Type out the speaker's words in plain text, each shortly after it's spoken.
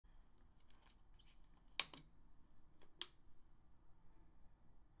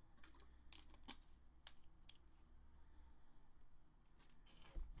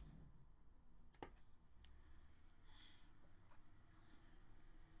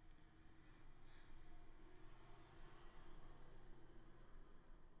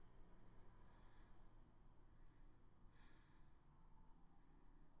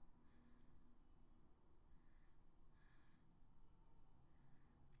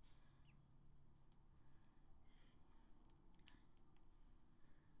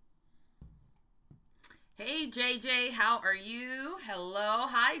Hey JJ, how are you? Hello.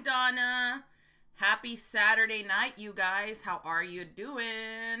 Hi Donna. Happy Saturday night, you guys. How are you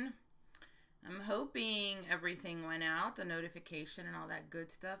doing? I'm hoping everything went out, the notification and all that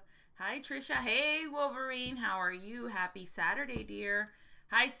good stuff. Hi Trisha. Hey Wolverine. How are you? Happy Saturday, dear.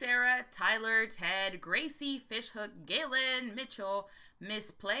 Hi Sarah, Tyler, Ted, Gracie, Fishhook, Galen, Mitchell,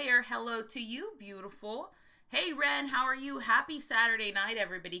 Miss Player. Hello to you, beautiful. Hey Ren, how are you? Happy Saturday night,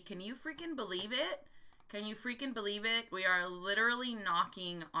 everybody. Can you freaking believe it? Can you freaking believe it? We are literally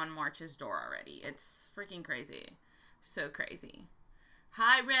knocking on March's door already. It's freaking crazy. So crazy.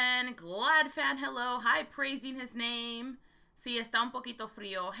 Hi, Ren. Glad fan. Hello. Hi, praising his name. Sí, está un poquito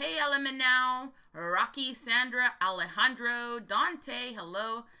frío. Hey, Element now. Rocky, Sandra, Alejandro, Dante.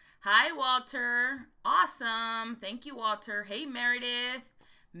 Hello. Hi, Walter. Awesome. Thank you, Walter. Hey, Meredith.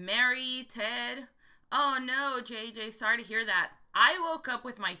 Mary, Ted. Oh, no, JJ. Sorry to hear that. I woke up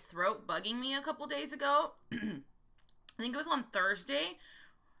with my throat bugging me a couple days ago. I think it was on Thursday.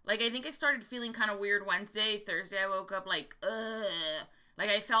 Like, I think I started feeling kind of weird Wednesday. Thursday, I woke up like, ugh. Like,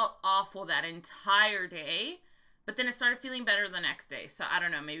 I felt awful that entire day. But then it started feeling better the next day. So, I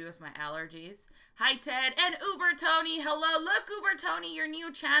don't know. Maybe it was my allergies. Hi, Ted. And Uber Tony. Hello. Look, Uber Tony, your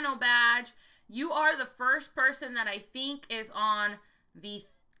new channel badge. You are the first person that I think is on the...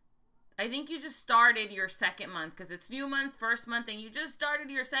 I think you just started your second month because it's new month, first month, and you just started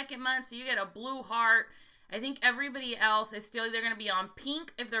your second month, so you get a blue heart. I think everybody else is still either going to be on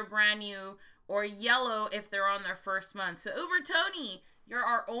pink if they're brand new or yellow if they're on their first month. So Uber Tony, you're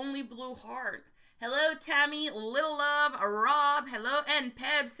our only blue heart. Hello, Tammy, Little Love, Rob, hello, and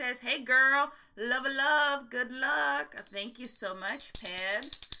Peb says, hey, girl, love, good luck. Thank you so much,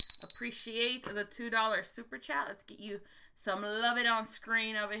 Pebs. Appreciate the $2 super chat. Let's get you some love it on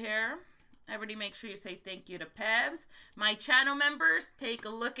screen over here. Everybody make sure you say thank you to Pebs. My channel members, take a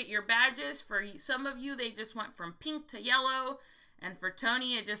look at your badges. For some of you, they just went from pink to yellow. And for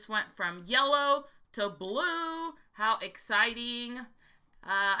Tony, it just went from yellow to blue. How exciting.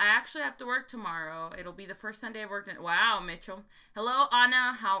 I actually have to work tomorrow. It'll be the first Sunday I've worked in. Wow, Mitchell. Hello,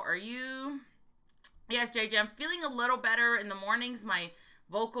 Anna. How are you? Yes, JJ, I'm feeling a little better in the mornings. My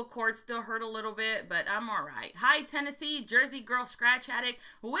vocal cords still hurt a little bit, but I'm all right. Hi, Tennessee, Jersey Girl Scratch Addict,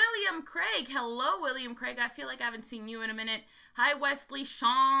 William Craig. Hello, William Craig. I feel like I haven't seen you in a minute. Hi, Wesley,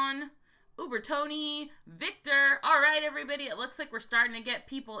 Sean, Uber Tony, Victor. All right, everybody. It looks like we're starting to get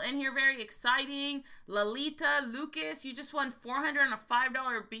people in here. Very exciting. Lalita, Lucas, you just won 400 on a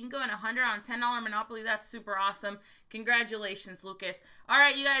 $5 bingo and 100 on a $10 Monopoly. That's super awesome. Congratulations, Lucas. All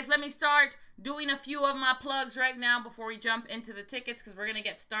right, you guys, let me start doing a few of my plugs right now before we jump into the tickets because we're going to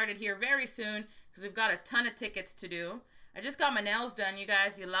get started here very soon because we've got a ton of tickets to do. I just got my nails done, you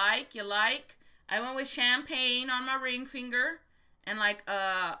guys. You like? I went with champagne on my ring finger and like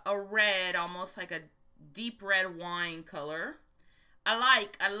a red, almost like a deep red wine color. I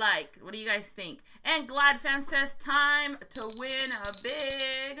like. What do you guys think? And Gladfan says time to win a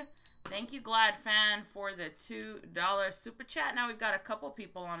big... Thank you, Gladfan, for the $2 super chat. Now we've got a couple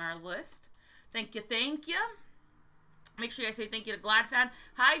people on our list. Thank you. Make sure you guys say thank you to Gladfan.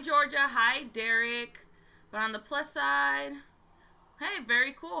 Hi, Georgia. Hi, Derek. But on the plus side, hey,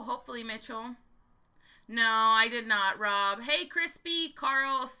 very cool. Hopefully, Mitchell. No, I did not, Rob. Hey, Crispy,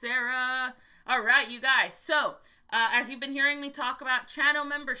 Carl, Sarah. All right, you guys. So, as you've been hearing me talk about channel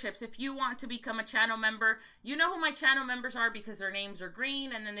memberships, if you want to become a channel member, you know who my channel members are because their names are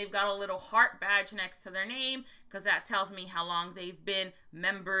green, and then they've got a little heart badge next to their name because that tells me how long they've been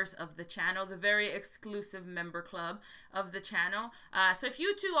members of the channel, the very exclusive member club of the channel. So if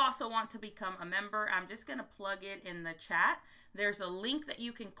you too also want to become a member, I'm just going to plug it in the chat. There's a link that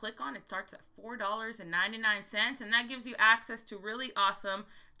you can click on. It starts at $4.99, and that gives you access to really awesome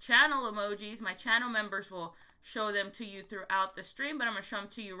channel emojis. My channel members will show them to you throughout the stream, but I'm going to show them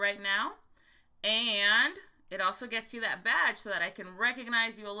to you right now. And it also gets you that badge so that I can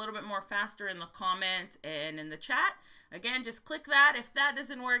recognize you a little bit more faster in the comment and in the chat. Again, just click that. If that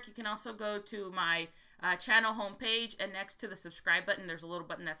doesn't work, you can also go to my channel homepage, and next to the subscribe button, there's a little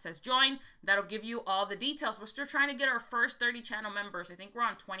button that says join. That'll give you all the details. We're still trying to get our first 30 channel members. I think we're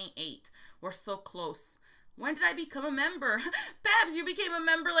on 28. We're so close. When did I become a member? Babs, you became a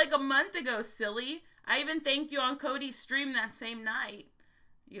member like a month ago, silly. I even thanked you on Cody's stream that same night.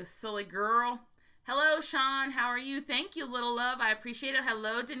 You silly girl. Hello, Sean. How are you? Thank you, Little Love. I appreciate it.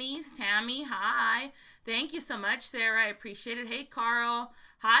 Hello, Denise. Tammy. Hi. Thank you so much, Sarah. I appreciate it. Hey, Carl.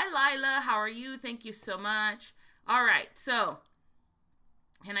 Hi, Lila. How are you? Thank you so much. All right. So,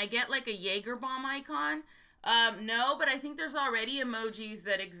 can I get like a Jaeger bomb icon? No, but I think there's already emojis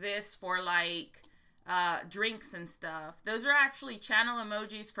that exist for like drinks and stuff. Those are actually channel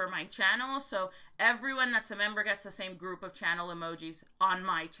emojis for my channel, so everyone that's a member gets the same group of channel emojis on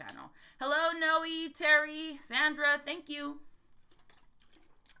my channel. Hello, Noe, Terry, Sandra, thank you.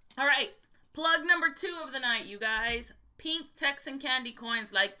 All right, plug number 2 of the night, you guys. Pink Texan candy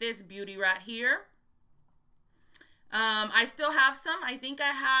coins like this beauty right here. I still have some. I think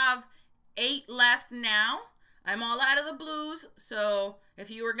I have 8 left now. I'm all out of the blues, so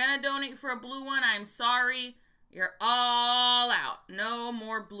if you were going to donate for a blue one, I'm sorry. You're all out. No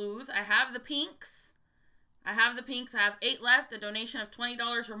more blues. I have the pinks. I have 8 left. A donation of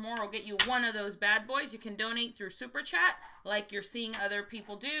 $20 or more will get you one of those bad boys. You can donate through Super Chat, like you're seeing other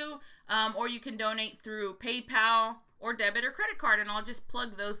people do, or you can donate through PayPal or debit or credit card, and I'll just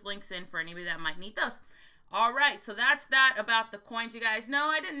plug those links in for anybody that might need those. All right, so that's that about the coins, you guys. No,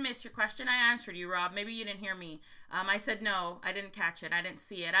 I didn't miss your question. I answered you, Rob. Maybe you didn't hear me. I said no, I didn't catch it. I didn't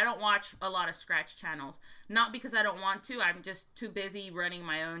see it. I don't watch a lot of scratch channels. Not because I don't want to. I'm just too busy running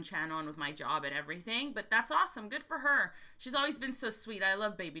my own channel and with my job and everything. But that's awesome. Good for her. She's always been so sweet. I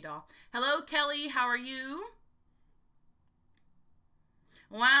love Baby Doll. Hello, Kelly. How are you?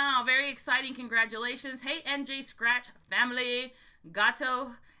 Wow, very exciting. Congratulations. Hey, NJ Scratch family.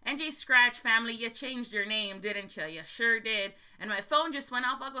 Gato. NJ Scratch family, you changed your name, didn't you? You sure did. And my phone just went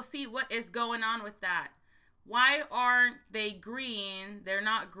off. I'll go see what is going on with that. Why aren't they green? They're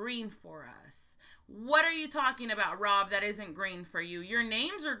not green for us. What are you talking about, Rob, that isn't green for you? Your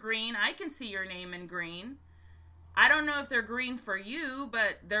names are green. I can see your name in green. I don't know if they're green for you,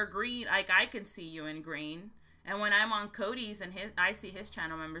 but they're green. Like, I can see you in green. And when I'm on Cody's and I see his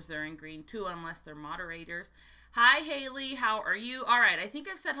channel members, they're in green too, unless they're moderators. Hi, Haley. How are you? All right. I think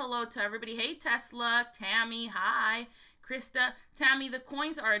I've said hello to everybody. Hey, Tesla. Tammy. Hi. Krista. Tammy, the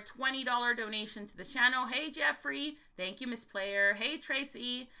coins are a $20 donation to the channel. Hey, Jeffrey. Thank you, Miss Player. Hey,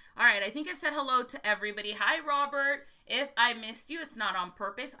 Tracy. All right. I think I've said hello to everybody. Hi, Robert. If I missed you, it's not on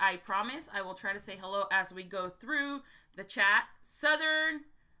purpose. I promise. I will try to say hello as we go through the chat. Southern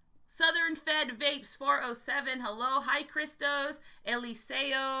Fed Vapes 407. Hello. Hi, Christos.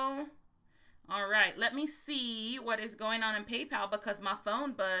 Eliseo. All right, let me see what is going on in PayPal because my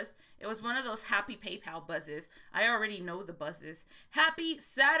phone buzzed. It was one of those happy PayPal buzzes. I already know the buzzes. Happy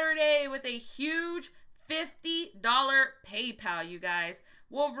Saturday with a huge $50 PayPal, you guys.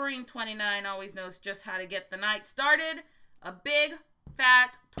 Wolverine29 always knows just how to get the night started. A big,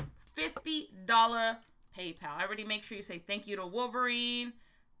 fat $50 PayPal. Everybody make sure you say thank you to Wolverine.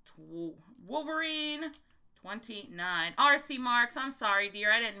 Wolverine 29. RC Marks, I'm sorry,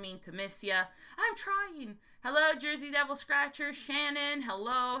 dear. I didn't mean to miss ya. I'm trying. Hello, Jersey Devil Scratcher. Shannon.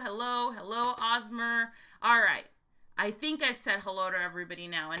 Hello, hello, hello, Osmer. All right. I think I've said hello to everybody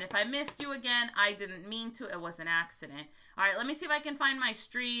now. And if I missed you again, I didn't mean to. It was an accident. All right, let me see if I can find my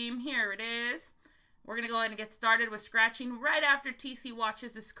stream. Here it is. We're going to go ahead and get started with scratching right after TC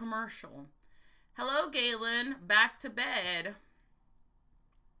watches this commercial. Hello, Galen. Back to bed.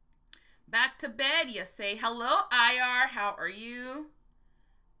 Back to bed, you say. Hello, IR. How are you?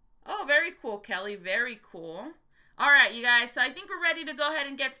 Oh, very cool, Kelly. Very cool. All right, you guys. So I think we're ready to go ahead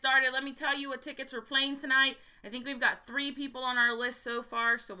and get started. Let me tell you what tickets we're playing tonight. I think we've got 3 people on our list so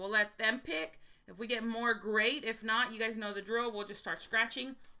far, so we'll let them pick. If we get more, great. If not, you guys know the drill. We'll just start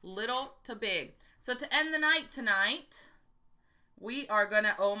scratching little to big. So to end the night tonight, we are going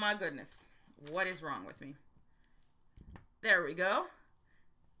to, oh my goodness. What is wrong with me? There we go.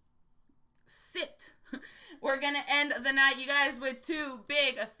 Sit. We're going to end the night, you guys, with 2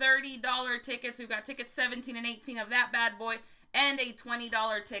 big $30 tickets. We've got tickets 17 and 18 of that bad boy and a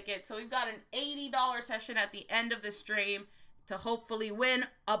 $20 ticket. So we've got an $80 session at the end of the stream to hopefully win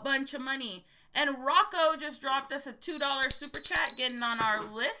a bunch of money. And Rocco just dropped us a $2 super chat getting on our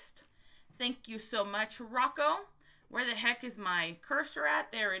list. Thank you so much, Rocco. Where the heck is my cursor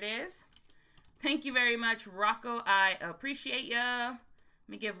at? There it is. Thank you very much, Rocco. I appreciate ya.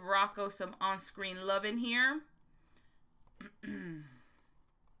 Let me give Rocco some on-screen love in here.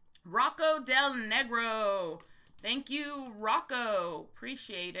 Rocco Del Negro. Thank you, Rocco.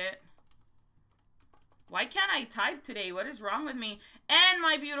 Appreciate it. Why can't I type today? What is wrong with me? And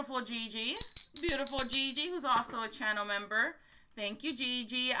my beautiful Gigi. Beautiful Gigi, who's also a channel member. Thank you,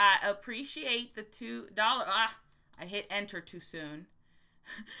 Gigi. I appreciate the $2. Ah, I hit enter too soon.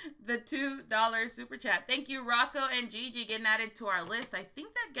 The $2 super chat. Thank you, Rocco and Gigi, getting added to our list. I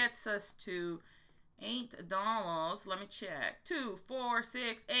think that gets us to $8. Let me check. 2, 4,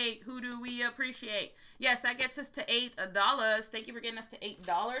 6, 8. Who do we appreciate? Yes, that gets us to $8. Thank you for getting us to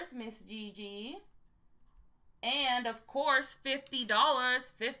 $8, Miss Gigi. And, of course, $50.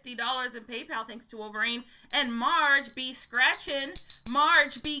 $50 in PayPal thanks to Wolverine. And Marge be scratching.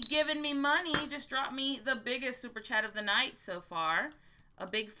 Marge be giving me money. Just dropped me the biggest super chat of the night so far. A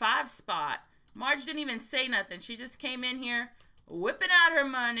big 5 spot. Marge didn't even say nothing. She just came in here whipping out her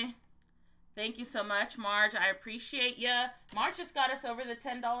money. Thank you so much, Marge. I appreciate ya. Marge just got us over the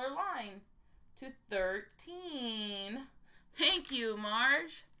 $10 line to 13. Thank you,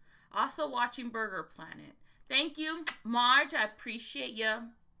 Marge. Also watching Burger Planet. Thank you, Marge. I appreciate you.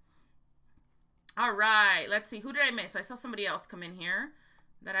 All right. Let's see. Who did I miss? I saw somebody else come in here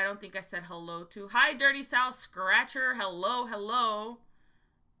that I don't think I said hello to. Hi, Dirty South Scratcher. Hello, hello.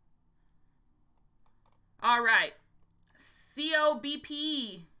 All right.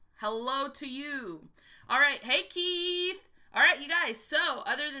 COBP. Hello to you. All right. Hey, Keith. All right, you guys. So,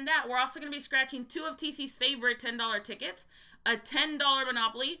 other than that, we're also going to be scratching 2 of TC's favorite $10 tickets, a $10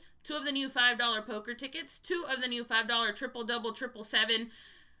 Monopoly, 2 of the new $5 poker tickets, 2 of the new $5 triple double triple seven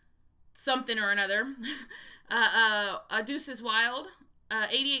something or another, a Deuces Wild,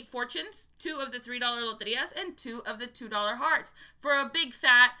 88 Fortunes, 2 of the $3 Loterias, and 2 of the $2 Hearts for a big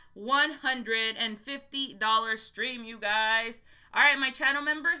fat $150 stream, you guys. All right, my channel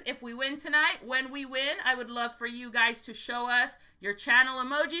members, if we win tonight, when we win, I would love for you guys to show us your channel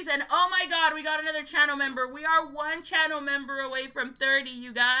emojis. And oh my God, we got another channel member. We are 1 channel member away from 30,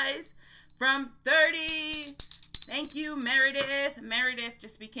 you guys. From 30. Thank you, Meredith. Meredith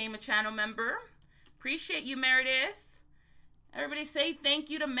just became a channel member. Appreciate you, Meredith. Everybody say thank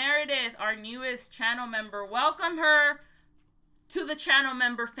you to Meredith, our newest channel member. Welcome her to the channel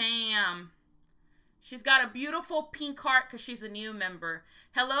member fam. She's got a beautiful pink heart because she's a new member.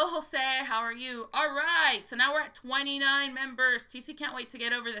 Hello, Jose. How are you? All right. So now we're at 29 members. TC can't wait to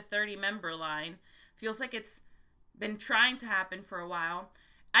get over the 30 member line. Feels like it's been trying to happen for a while.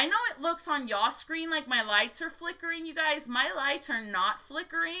 I know it looks on y'all's screen like my lights are flickering, you guys. My lights are not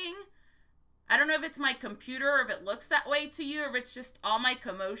flickering. I don't know if it's my computer or if it looks that way to you or if it's just all my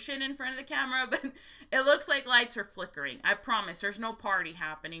commotion in front of the camera, but it looks like lights are flickering. I promise there's no party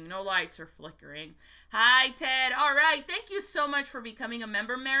happening. No lights are flickering. Hi, Ted. All right. Thank you so much for becoming a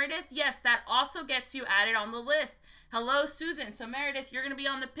member, Meredith. Yes, that also gets you added on the list. Hello, Susan. So, Meredith, you're going to be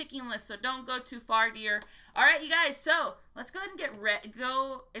on the picking list, so don't go too far, dear. All right, you guys. So, let's go ahead and get ready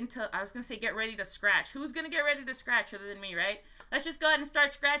to scratch. Who's going to get ready to scratch other than me, right? Let's just go ahead and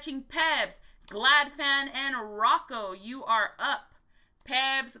start scratching. Pebs, Gladfan, and Rocco, you are up.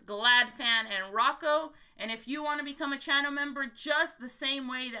 Pebs, Gladfan, and Rocco. And if you want to become a channel member just the same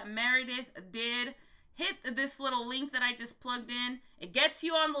way that Meredith did, hit this little link that I just plugged in. It gets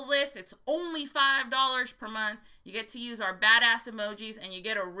you on the list. It's only $5 per month. You get to use our badass emojis, and you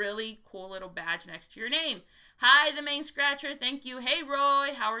get a really cool little badge next to your name. Hi, the main scratcher. Thank you. Hey,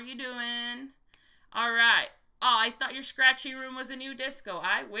 Roy. How are you doing? All right. Oh, I thought your scratchy room was a new disco.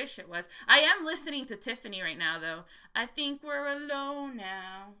 I wish it was. I am listening to Tiffany right now, though. I think we're alone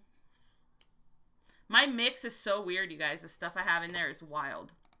now. My mix is so weird, you guys. The stuff I have in there is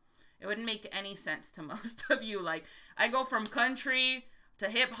wild. It wouldn't make any sense to most of you. Like, I go from country to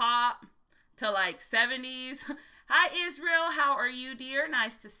hip-hop to, like, 70s. Hi, Israel. How are you, dear?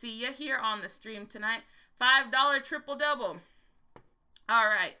 Nice to see you here on the stream tonight. $5 triple-double. All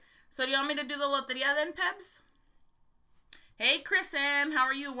right. So, do you want me to do the Loteria then, Pebs? Hey, Chris M. How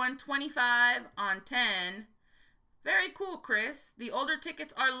are you? 125 on 10. Very cool, Chris. The older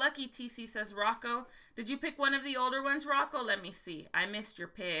tickets are lucky, TC, says Rocco. Did you pick one of the older ones, Rocco? Let me see. I missed your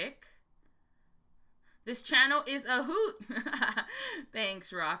pick. This channel is a hoot.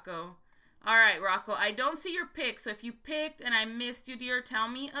 Thanks, Rocco. All right, Rocco. I don't see your pick, so if you picked and I missed you, dear, tell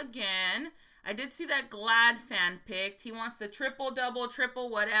me again. I did see that Glad fan picked. He wants the triple, double, triple,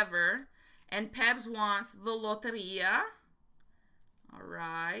 whatever. And Pebs wants the Loteria. All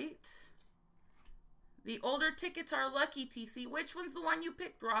right. The older tickets are lucky, TC. Which one's the one you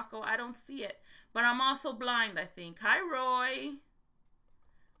picked, Rocco? I don't see it. But I'm also blind, I think. Hi, Roy.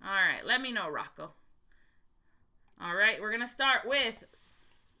 All right. Let me know, Rocco. All right. We're going to start with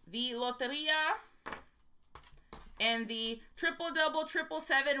the Loteria and the triple, double, triple,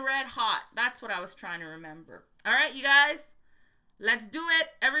 seven red hot. That's what I was trying to remember. All right, you guys. Let's do it.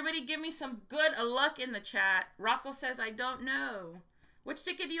 Everybody give me some good luck in the chat. Rocco says, I don't know. Which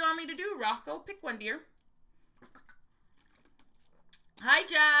ticket do you want me to do, Rocco? Pick one, dear. Hi,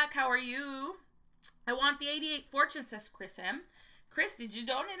 Jack. How are you? I want the 88 Fortune, says Chris M. Chris, did you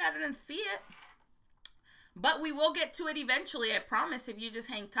donate? I didn't see it. But we will get to it eventually, I promise, if you just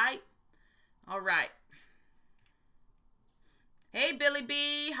hang tight. All right. Hey, Billy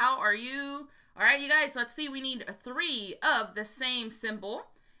B. How are you? All right, you guys, let's see. We need 3 of the same symbol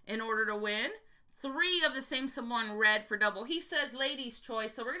in order to win. 3 of the same symbol in red for double. He says ladies'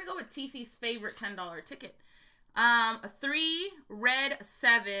 choice, so we're going to go with TC's favorite $10 ticket. 3 red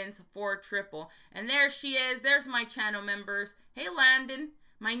 7s for triple. And there she is. There's my channel members. Hey, Landon.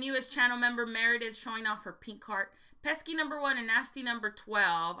 My newest channel member, Meredith, showing off her pink heart. Pesky #1 and Nasty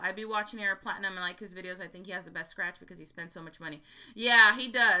 #12. I be watching Air Platinum and like his videos. I think he has the best scratch because he spends so much money. Yeah, he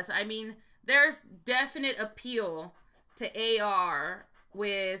does. I mean, there's definite appeal to AR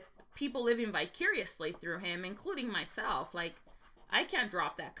with people living vicariously through him, including myself. Like, I can't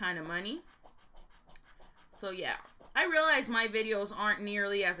drop that kind of money. So, yeah. I realize my videos aren't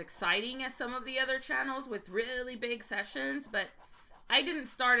nearly as exciting as some of the other channels with really big sessions, but I didn't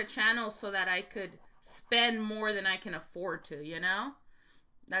start a channel so that I could spend more than I can afford to, you know?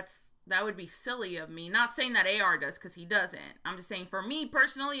 That would be silly of me. Not saying that AR does, because he doesn't. I'm just saying for me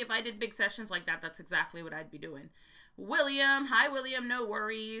personally, if I did big sessions like that, that's exactly what I'd be doing. William. Hi, William. No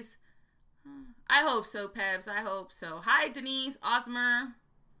worries. I hope so, Pebs. I hope so. Hi, Denise. Osmer.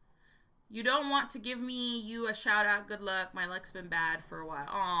 You don't want to give you a shout out. Good luck. My luck's been bad for a while.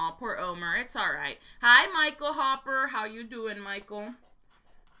 Aw, poor Omer. It's all right. Hi, Michael Hopper. How you doing, Michael?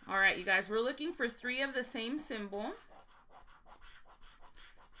 All right, you guys. We're looking for 3 of the same symbol.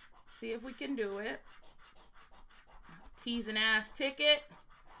 See if we can do it. Tease an ass ticket.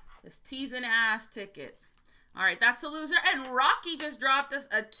 This tease an ass ticket. All right, that's a loser. And Rocky just dropped us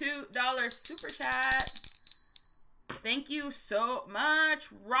a $2 super chat. Thank you so much,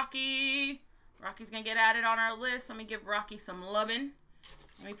 Rocky. Rocky's going to get added on our list. Let me give Rocky some loving.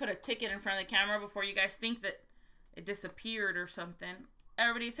 Let me put a ticket in front of the camera before you guys think that it disappeared or something.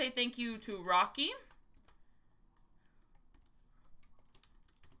 Everybody say thank you to Rocky.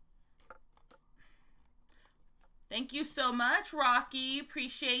 Thank you so much, Rocky.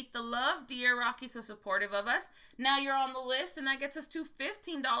 Appreciate the love, dear Rocky. So supportive of us. Now you're on the list, and that gets us to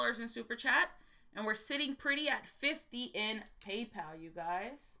 $15 in Super Chat. And we're sitting pretty at 50 in PayPal, you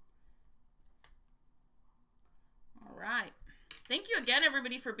guys. All right. Thank you again,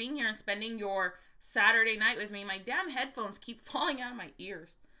 everybody, for being here and spending your Saturday night with me. My damn headphones keep falling out of my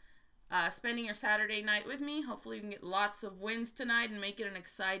ears. Spending your Saturday night with me. Hopefully you can get lots of wins tonight and make it an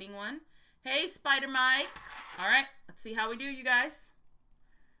exciting one. Hey, Spider Mike. All right, let's see how we do, you guys.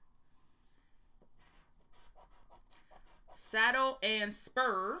 Saddle and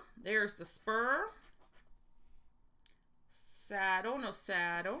spur. There's the spur. Saddle, no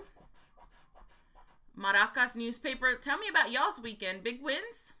saddle. Maracas newspaper. Tell me about y'all's weekend. Big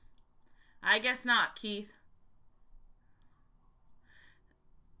wins? I guess not, Keith.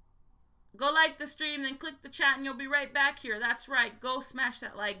 Go like the stream, then click the chat, and you'll be right back here. That's right. Go smash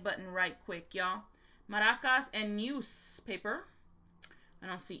that like button right quick, y'all. Maracas and newspaper. I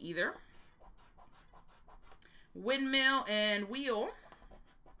don't see either. Windmill and wheel.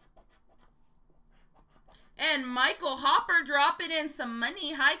 And Michael Hopper dropping in some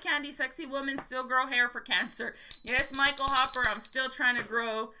money. Hi, Candy Sexy Woman. Still grow hair for cancer. Yes, Michael Hopper. I'm still trying to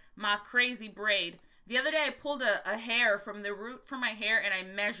grow my crazy braid. The other day, I pulled a hair from the root for my hair, and I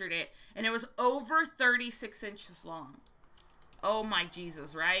measured it. And it was over 36 inches long. Oh, my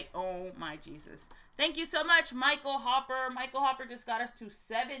Jesus, right? Oh, my Jesus. Thank you so much, Michael Hopper. Michael Hopper just got us to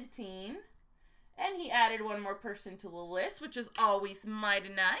 17. And he added one more person to the list, which is always mighty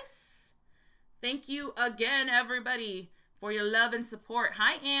nice. Thank you again, everybody, for your love and support.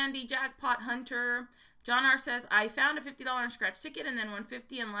 Hi, Andy, Jackpot Hunter. John R. says, I found a $50 scratch ticket and then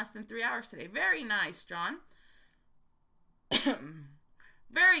 $150 in less than 3 hours today. Very nice, John.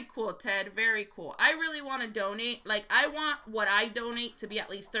 Very cool, Ted. Very cool. I really want to donate. Like, I want what I donate to be at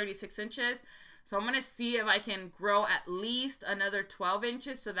least 36 inches. So I'm going to see if I can grow at least another 12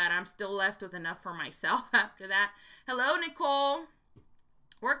 inches so that I'm still left with enough for myself after that. Hello, Nicole.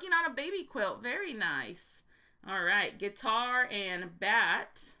 Working on a baby quilt. Very nice. All right. Guitar and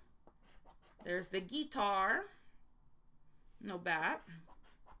bat. There's the guitar. No bat.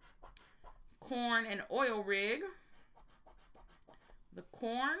 Corn and oil rig. The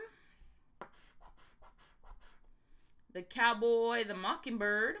corn. The cowboy, the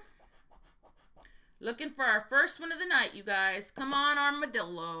mockingbird. Looking for our first one of the night, you guys. Come on,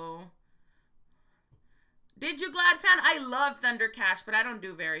 Armadillo. Did you, Glad Fan? I love Thunder Cash, but I don't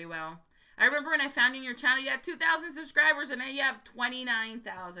do very well. I remember when I found you in your channel, you had 2,000 subscribers, and now you have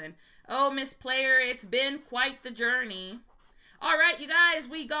 29,000. Oh, Miss Player, it's been quite the journey. All right, you guys,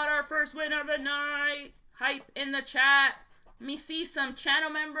 we got our first win of the night. Hype in the chat. Let me see some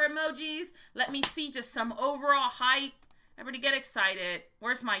channel member emojis. Let me see just some overall hype. Everybody get excited.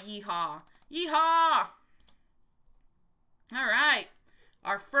 Where's my yeehaw? Yeehaw! All right.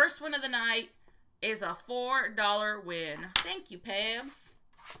 Our first win of the night is a $4 win. Thank you, Pabs.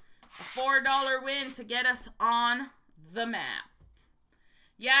 A $4 win to get us on the map.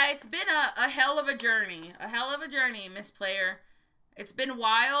 Yeah, it's been a hell of a journey. A hell of a journey, Miss Player. It's been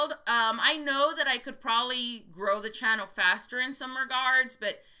wild. I know that I could probably grow the channel faster in some regards,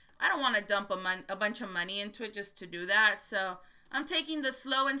 but I don't want to dump a bunch of money into it just to do that. So I'm taking the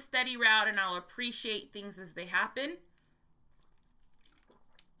slow and steady route, and I'll appreciate things as they happen.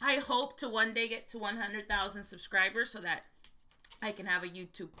 I hope to one day get to 100,000 subscribers so that I can have a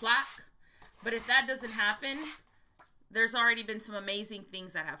YouTube plaque. But if that doesn't happen, there's already been some amazing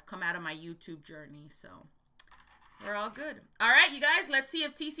things that have come out of my YouTube journey. So we're all good. All right, you guys, let's see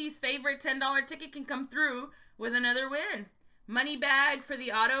if TC's favorite $10 ticket can come through with another win. Money bag for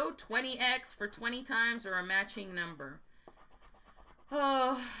the auto, 20x for 20 times, or a matching number.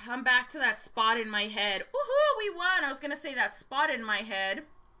 Oh, I'm back to that spot in my head. Woohoo, we won. I was going to say that spot in my head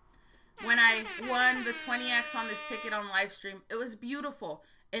when I won the 20x on this ticket on live stream. It was beautiful,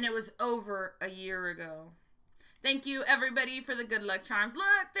 and it was over a year ago. Thank you, everybody, for the good luck charms.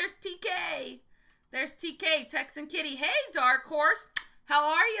 Look, there's TK. There's TK, Tex and Kitty. Hey, Dark Horse. How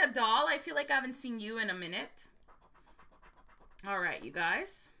are you, doll? I feel like I haven't seen you in a minute. All right, you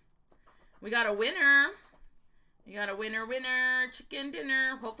guys. We got a winner. You got a winner, chicken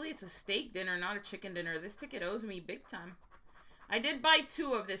dinner. Hopefully it's a steak dinner, not a chicken dinner. This ticket owes me big time. I did buy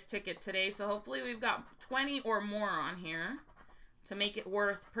 2 of this ticket today, so hopefully we've got 20 or more on here to make it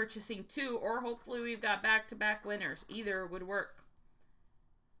worth purchasing 2, or hopefully we've got back-to-back winners. Either would work.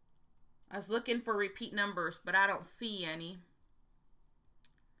 I was looking for repeat numbers, but I don't see any.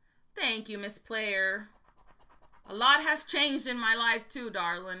 Thank you, Miss Player. A lot has changed in my life too,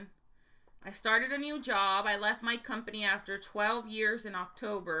 darling. I started a new job. I left my company after 12 years in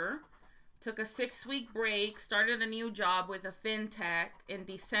October. Took a 6-week break. Started a new job with a fintech in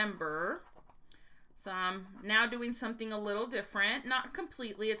December. So I'm now doing something a little different. Not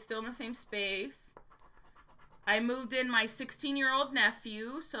completely. It's still in the same space. I moved in my 16-year-old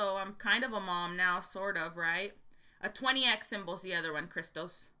nephew, so I'm kind of a mom now, sort of, right? A 20x symbol's the other one,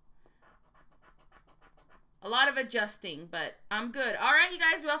 Christos. A lot of adjusting, but I'm good. All right, you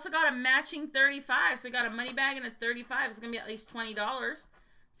guys, we also got a matching 35. So we got a money bag and a 35. It's going to be at least $20.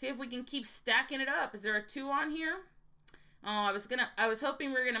 See if we can keep stacking it up. Is there a 2 on here? Oh, I was hoping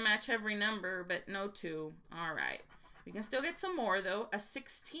we were going to match every number, but no 2. All right. We can still get some more, though. A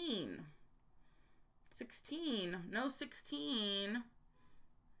 16. 16. No 16.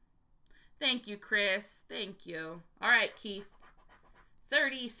 Thank you, Chris. Thank you. All right, Keith.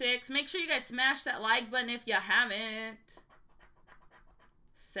 36. Make sure you guys smash that like button if you haven't.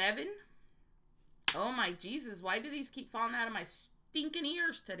 7. Oh, my Jesus. Why do these keep falling out of my stinking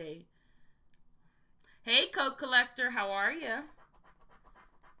ears today? Hey, Coke Collector. How are you?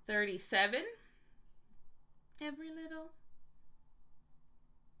 37. Every little.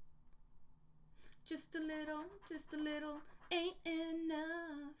 Just a little ain't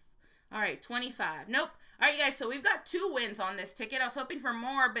enough. All right, 25. Nope. All right, you guys, so we've got 2 wins on this ticket. I was hoping for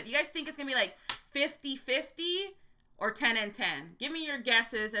more, but you guys think it's going to be like 50-50 or 10 and 10? Give me your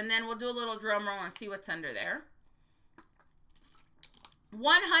guesses, and then we'll do a little drum roll and see what's under there.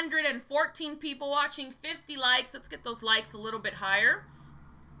 114 people watching, 50 likes. Let's get those likes a little bit higher.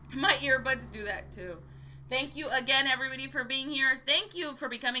 My earbuds do that too. Thank you again, everybody, for being here. Thank you for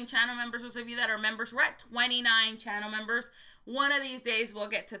becoming channel members. Those of you that are members, we're at 29 channel members. One of these days, we'll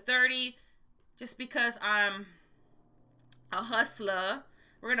get to 30. Just because I'm a hustler,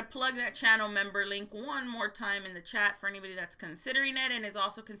 we're going to plug that channel member link one more time in the chat for anybody that's considering it and is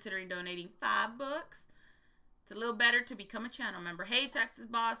also considering donating $5. It's a little better to become a channel member. Hey, Texas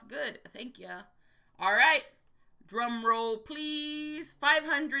Boss. Good. Thank you. All right. Drum roll, please.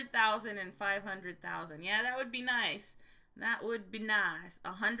 500,000 and 500,000. Yeah, that would be nice. That would be nice.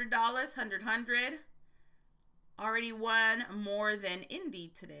 $100, 100. Already won more than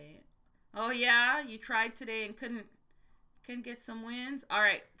Indy today. Oh, yeah? You tried today and couldn't get some wins? All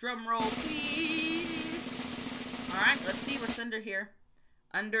right. Drum roll, please. All right. Let's see what's under here.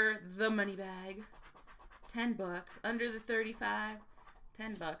 Under the money bag. $10. Under the 35.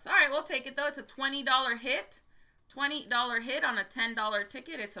 $10. All right. We'll take it, though. It's a $20 hit. $20 hit on a $10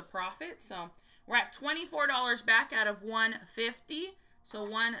 ticket. It's a profit. So we're at $24 back out of $150. So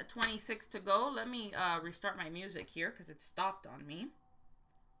 $126 to go. Let me restart my music here because it stopped on me.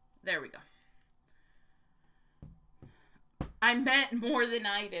 There we go. I meant more than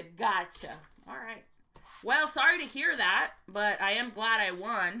I did. Gotcha. All right. Well, sorry to hear that, but I am glad I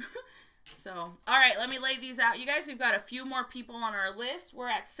won. So, all right, let me lay these out. You guys, we've got a few more people on our list. We're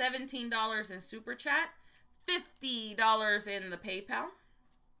at $17 in Super Chat. $50 in the PayPal.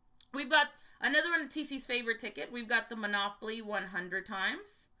 We've got another one of TC's favorite ticket. We've got the Monopoly 100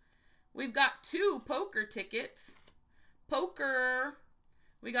 times. We've got 2 poker tickets. Poker.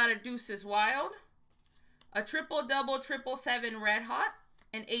 We got a Deuces Wild, a Triple Double 777 Red Hot,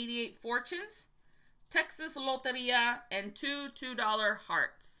 and 88 Fortunes, Texas Loteria, and 2 $2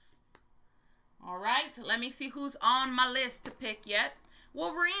 Hearts. All right, let me see who's on my list to pick yet.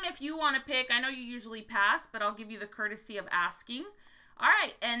 Wolverine, if you want to pick, I know you usually pass, but I'll give you the courtesy of asking. All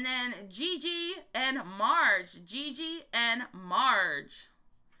right, and then Gigi and Marge. Gigi and Marge.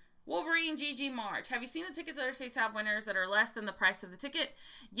 Wolverine, Gigi, Marge. Have you seen the tickets that are says have winners that are less than the price of the ticket?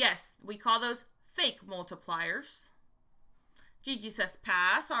 Yes, we call those fake multipliers. Gigi says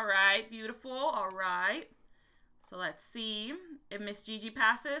pass. All right, beautiful. All right. So let's see if Miss Gigi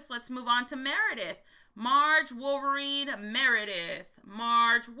passes. Let's move on to Meredith. Marge, Wolverine, Meredith.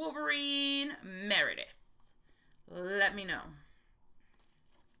 Marge, Wolverine, Meredith. Let me know.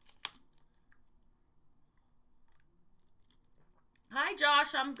 Hi,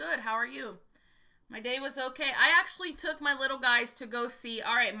 Josh. I'm good. How are you? My day was okay. I actually took my little guys to go see.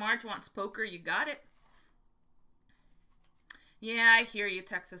 All right, Marge wants poker. You got it. Yeah, I hear you,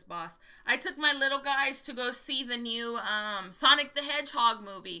 Texas boss. I took my little guys to go see the new Sonic the Hedgehog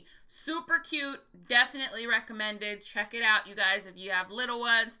movie. Super cute. Definitely recommended. Check it out, you guys, if you have little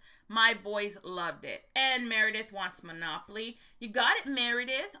ones. My boys loved it. And Meredith wants Monopoly. You got it,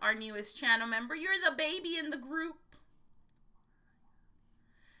 Meredith, our newest channel member. You're the baby in the group.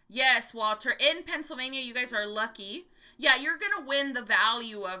 Yes, Walter. In Pennsylvania, you guys are lucky. Yeah, you're going to win the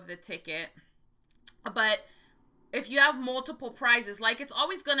value of the ticket. But if you have multiple prizes, like it's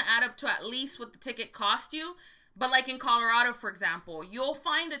always going to add up to at least what the ticket cost you. But like in Colorado, for example, you'll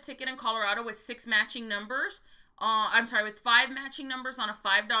find a ticket in Colorado with 6 matching numbers. With 5 matching numbers on a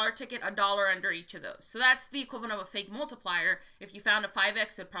 $5 ticket, $1 under each of those. So that's the equivalent of a fake multiplier. If you found a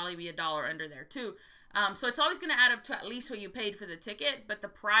 5X, it'd probably be $1 under there too. So it's always going to add up to at least what you paid for the ticket, but the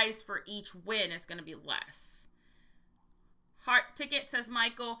prize for each win is going to be less. Heart ticket, says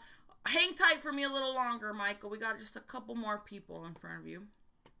Michael. Hang tight for me a little longer, Michael. We got just a couple more people in front of you.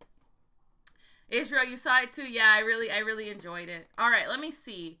 Israel, you saw it too? Yeah, I really enjoyed it. All right, let me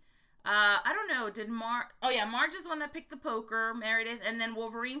see. I don't know. Did Oh yeah, Marge is the one that picked the poker. Meredith, and then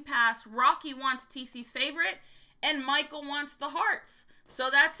Wolverine passed. Rocky wants TC's favorite, and Michael wants the hearts. So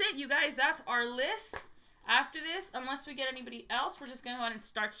that's it, you guys. That's our list. After this, unless we get anybody else, we're just going to go ahead and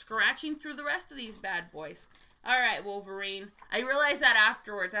start scratching through the rest of these bad boys. All right, Wolverine. I realized that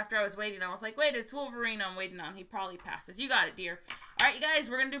afterwards, after I was waiting. I was like, wait, it's Wolverine I'm waiting on. He probably passes. You got it, dear. All right, you guys,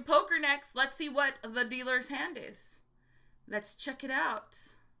 we're going to do poker next. Let's see what the dealer's hand is. Let's check it out.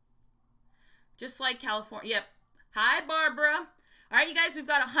 Just like California. Yep. Hi, Barbara. All right, you guys, we've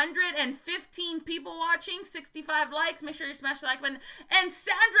got 115 people watching, 65 likes. Make sure you smash the like button. And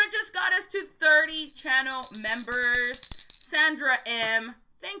Sandra just got us to 30 channel members. Sandra M.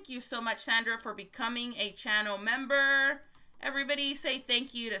 Thank you so much, Sandra, for becoming a channel member. Everybody say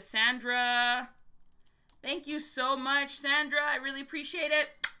thank you to Sandra. Thank you so much, Sandra. I really appreciate it.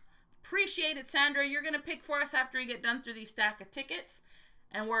 Appreciate it, Sandra. You're going to pick for us after we get done through these stack of tickets.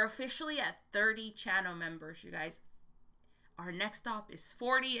 And we're officially at 30 channel members, you guys. Our next stop is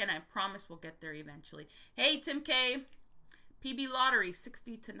 40, and I promise we'll get there eventually. Hey, Tim K. PB Lottery,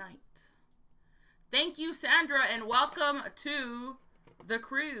 60 tonight. Thank you, Sandra, and welcome to the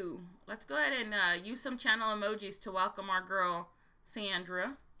crew. Let's go ahead and use some channel emojis to welcome our girl,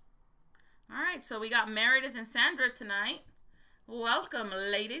 Sandra. All right, so we got Meredith and Sandra tonight. Welcome,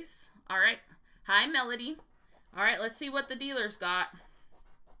 ladies. All right. Hi, Melody. All right, let's see what the dealer's got.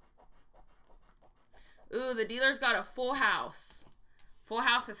 Ooh, the dealer's got a full house. Full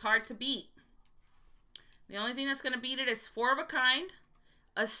house is hard to beat. The only thing that's going to beat it is 4 of a kind,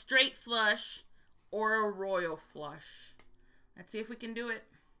 a straight flush, or a royal flush. Let's see if we can do it.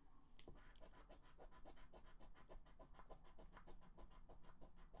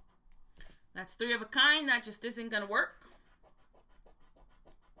 That's 3 of a kind. That just isn't going to work.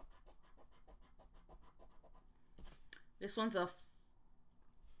 This one's a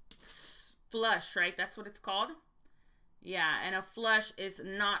flush, right? That's what it's called. Yeah, and a flush is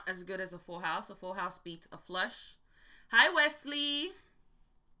not as good as a full house. A full house beats a flush. Hi, Wesley.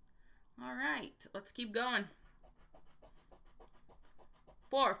 All right, let's keep going.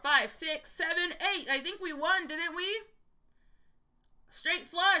 4, 5, 6, 7, 8. I think we won, didn't we? Straight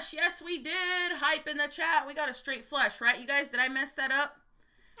flush. Yes, we did. Hype in the chat. We got a straight flush, right? You guys, did I mess that up?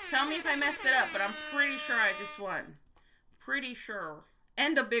 Tell me if I messed it up, but I'm pretty sure I just won. Pretty sure.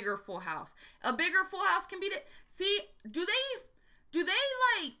 And a bigger full house. A bigger full house can beat it. See, do they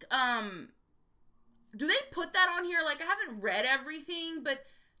like, do they put that on here? Like, I haven't read everything, but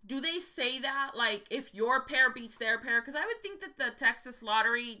Do they say that? Like, if your pair beats their pair? Because I would think that the Texas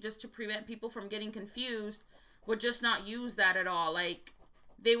Lottery, just to prevent people from getting confused, would just not use that at all. Like,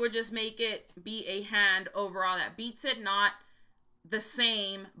 they would just make it be a hand overall that beats it, not the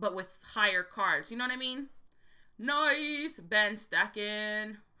same, but with higher cards. You know what I mean? Nice. Ben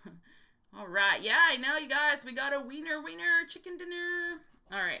stacking. All right. Yeah, I know, you guys. We got a wiener chicken dinner.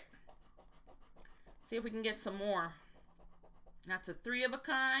 All right. See if we can get some more. That's a 3 of a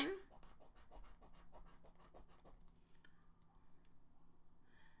kind.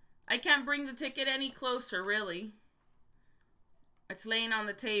 I can't bring the ticket any closer, really. It's laying on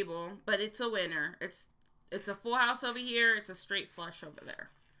the table, but it's a winner. It's a full house over here. It's a straight flush over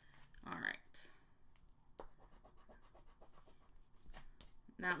there. All right.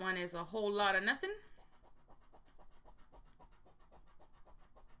 That one is a whole lot of nothing.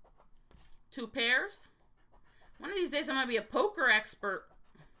 2 pairs. One of these days I'm going to be a poker expert.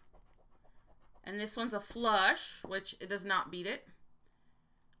 And this one's a flush, which it does not beat it.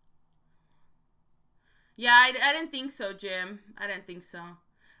 Yeah, I didn't think so, Jim. I didn't think so.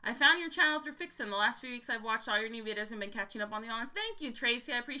 I found your channel through Fixin'. The last few weeks I've watched all your new videos and been catching up on the audience. Thank you,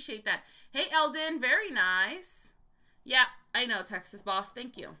 Tracy. I appreciate that. Hey, Eldon. Very nice. Yeah, I know, Texas boss.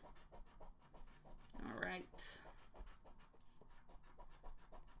 Thank you. All right.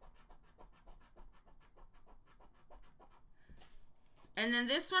 And then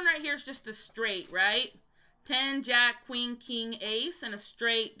this one right here is just a straight, right? 10, Jack, Queen, King, Ace, and a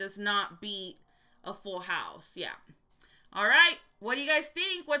straight does not beat a full house. Yeah. All right. What do you guys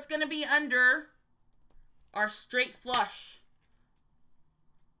think? What's going to be under our straight flush?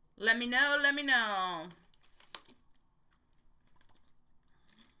 Let me know. Let me know.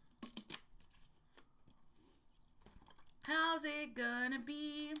 How's it gonna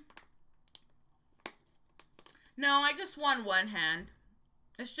be? No, I just won one hand.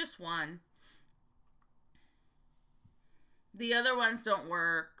 It's just one. The other ones don't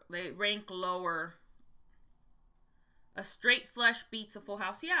work. They rank lower. A straight flush beats a full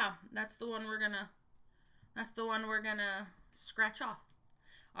house. Yeah, that's the one we're gonna scratch off.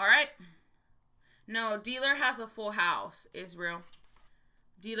 All right. No, dealer has a full house, Israel.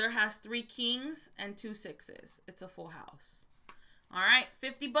 Dealer has 3 kings and 2 sixes. It's a full house. All right,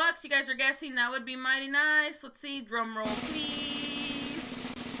 50 bucks. You guys are guessing. That would be mighty nice. Let's see. Drum roll, please.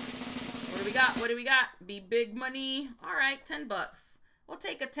 What do we got? What do we got? Be big money. All right, 10 bucks. We'll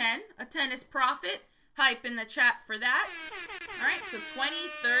take a 10. A 10 is profit. Hype in the chat for that. All right, so $20,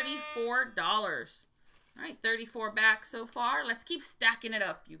 $34. All right, 34 back so far. Let's keep stacking it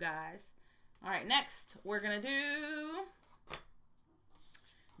up, you guys. All right, next we're going to do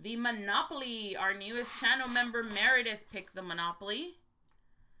the Monopoly. Our newest channel member, Meredith, picked the Monopoly.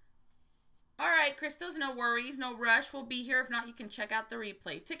 All right, Crystals, no worries, no rush. We'll be here. If not, you can check out the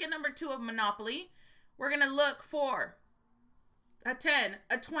replay. Ticket number 2 of Monopoly. We're going to look for a 10,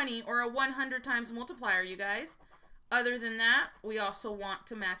 a 20, or a 100 times multiplier, you guys. Other than that, we also want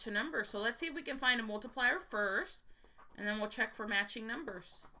to match a number. So let's see if we can find a multiplier first, and then we'll check for matching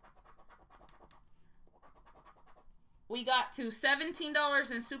numbers. We got to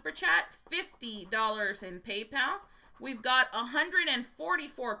 $17 in Super Chat, $50 in PayPal. We've got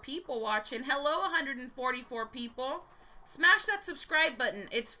 144 people watching. Hello, 144 people. Smash that subscribe button.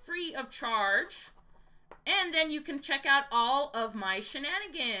 It's free of charge. And then you can check out all of my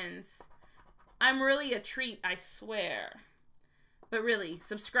shenanigans. I'm really a treat, I swear. But really,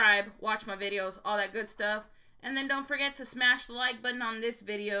 subscribe, watch my videos, all that good stuff. And then don't forget to smash the like button on this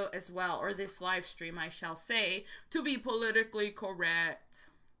video as well, or this live stream, I shall say, to be politically correct.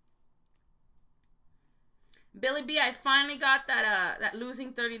 Billy B, I finally got that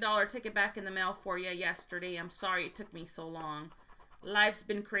losing $30 ticket back in the mail for you yesterday. I'm sorry it took me so long. Life's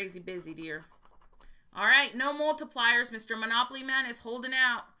been crazy busy, dear. All right, no multipliers. Mr. Monopoly Man is holding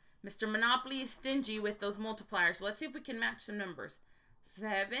out. Mr. Monopoly is stingy with those multipliers. Let's see if we can match some numbers.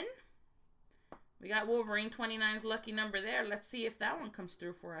 7. We got Wolverine, 29's lucky number there. Let's see if that one comes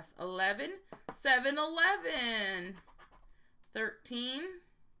through for us. 11. 7, 11. 13.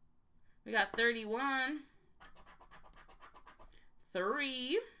 We got 31.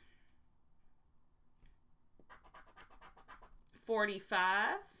 3.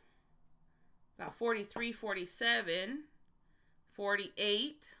 45. Got 43, 47.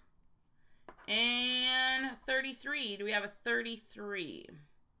 48. And 33. Do we have a 33?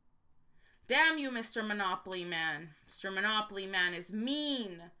 Damn you, Mr. Monopoly Man. Mr. Monopoly Man is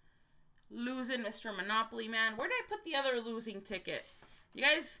mean. Losing, Mr. Monopoly Man. Where did I put the other losing ticket? You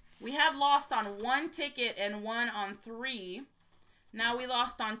guys, we had lost on 1 ticket and 1 on 3. Now we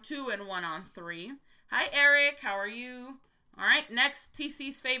lost on 2 and 1 on 3. Hi, Eric. How are you? All right, next,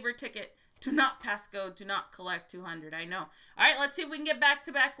 TC's favorite ticket. Do not pass go. Do not collect 200. I know. All right, let's see if we can get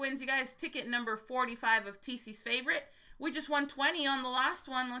back-to-back wins, you guys. Ticket number 45 of TC's favorite. We just won 20 on the last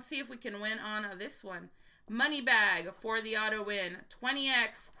one. Let's see if we can win on this one. Money bag for the auto win.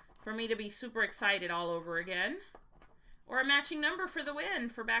 20x for me to be super excited all over again. Or a matching number for the win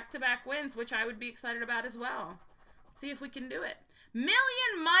for back-to-back wins, which I would be excited about as well. Let's see if we can do it.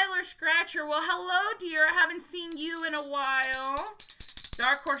 Million Miler Scratcher. Well, hello, dear. I haven't seen you in a while.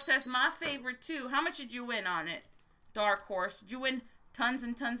 Dark Horse says my favorite, too. How much did you win on it, Dark Horse? Did you win tons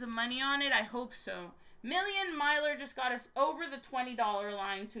and tons of money on it? I hope so. Million Miler just got us over the $20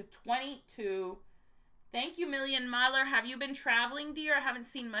 line to 22. Thank you, Million Miler. Have you been traveling, dear? I haven't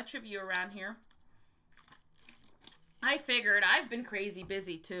seen much of you around here. I figured. I've been crazy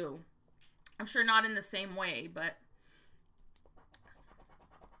busy, too. I'm sure not in the same way, but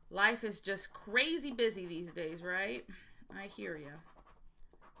life is just crazy busy these days, right? I hear you.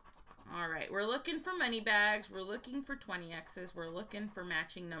 All right, we're looking for money bags. We're looking for 20Xs. We're looking for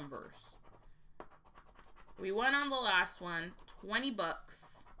matching numbers. We won on the last one, 20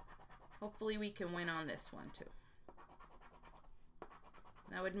 bucks. Hopefully we can win on this one too.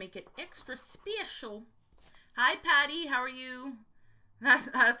 That would make it extra special. Hi, Patty. How are you?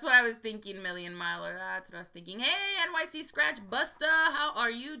 That's what I was thinking, Million Miler. That's what I was thinking. Hey, NYC Scratch Busta. How are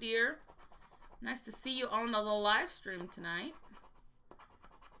you, dear? Nice to see you on the live stream tonight.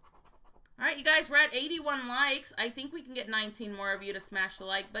 All right, you guys, we're at 81 likes. I think we can get 19 more of you to smash the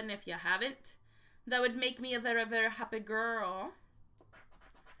like button if you haven't. That would make me a very, very happy girl.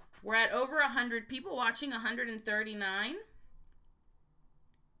 We're at over 100 people watching, 139.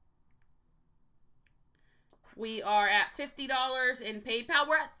 We are at $50 in PayPal.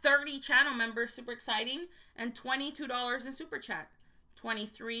 We're at 30 channel members, super exciting. And $22 in Super Chat.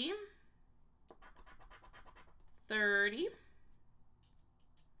 23. 30.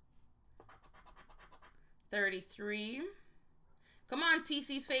 33. Come on,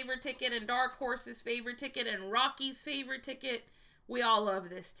 TC's favorite ticket and Dark Horse's favorite ticket and Rocky's favorite ticket. We all love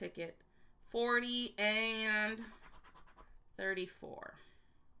this ticket. 40 and 34.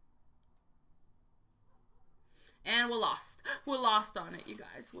 And we lost. We lost on it, you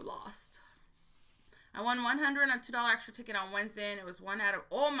guys. We lost. I won 100 on a $2 extra ticket on Wednesday, and it was one out of...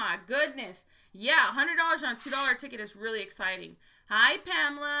 Oh, my goodness. Yeah, $100 on a $2 ticket is really exciting. Hi,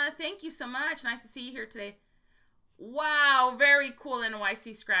 Pamela. Thank you so much. Nice to see you here today. Wow, very cool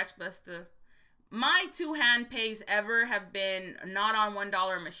NYC Scratch Buster. My 2 hand pays ever have been not on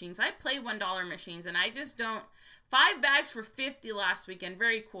 $1 machines. I play $1 machines, and I just don't... 5 bags for 50 last weekend.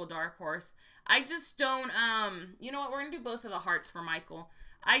 Very cool, Dark Horse. I just don't, you know what? We're going to do both of the hearts for Michael.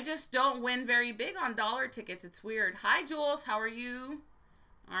 I just don't win very big on dollar tickets. It's weird. Hi, Jules. How are you?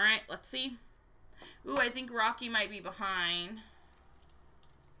 All right, let's see. Ooh, I think Rocky might be behind.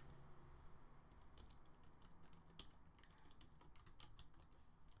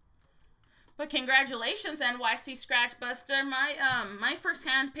 But congratulations, NYC Scratch Buster. My first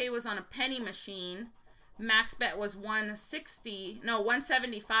hand pay was on a penny machine. Max bet was 160. No,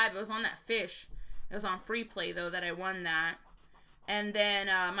 175. It was on that fish. It was on free play, though, that I won that. And then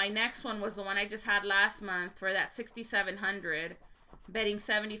my next one was the one I just had last month for that 6,700. Betting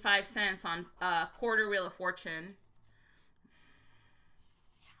 75 cents on quarter Wheel of Fortune.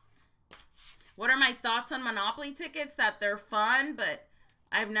 What are my thoughts on Monopoly tickets? That they're fun, but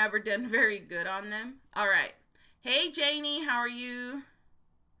I've never done very good on them. All right. Hey, Janie. How are you?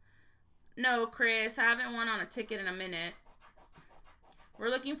 No, Chris. I haven't won on a ticket in a minute. We're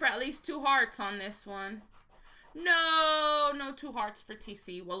looking for at least 2 hearts on this one. No 2 hearts for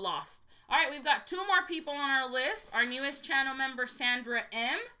TC. We're lost. All right, we've got 2 more people on our list. Our newest channel member, Sandra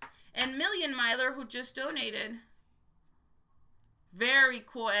M. And Million Miler, who just donated. Very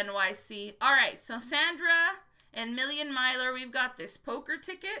cool, NYC. All right, so Sandra and Million Miler, we've got this poker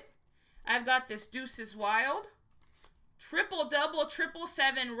ticket. I've got this Deuces Wild. Triple double,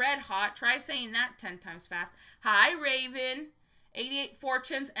 777 red hot. Try saying that 10 times fast. Hi, Raven. 88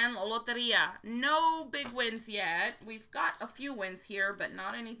 fortunes and La Loteria. No big wins yet. We've got a few wins here, but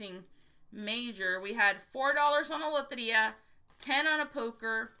not anything major. We had $4 on a Loteria, 10 on a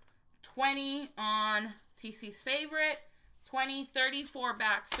poker, 20 on TC's favorite, 20, 34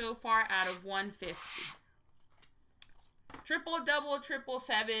 back so far out of 150. Triple, double,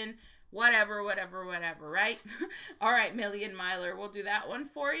 777, whatever, right? All right, Million Miler, we'll do that one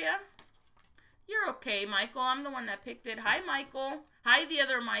for you. You're okay, Michael. I'm the one that picked it. Hi, Michael. Hi, the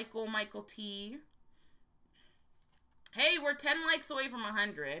other Michael, Michael T. Hey, we're 10 likes away from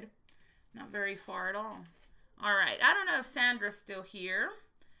 100. Not very far at all. All right. I don't know if Sandra's still here,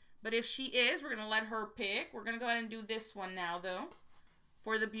 But if she is, we're going to let her pick. We're going to go ahead and do this one now, though.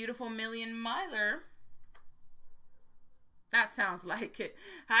 For the beautiful Million Miler. That sounds like it.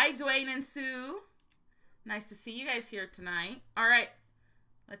 Hi, Dwayne and Sue. Nice to see you guys here tonight. All right.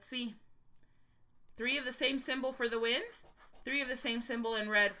 Let's see. 3 of the same symbol for the win. 3 of the same symbol in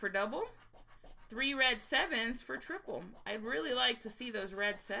red for double. 3 red 7s for triple. I'd really like to see those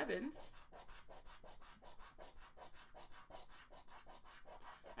red 7s.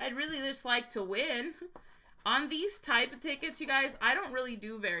 I'd really just like to win. On these type of tickets, you guys, I don't really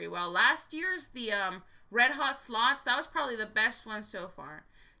do very well. Last year's, the Red Hot Slots, that was probably the best one so far.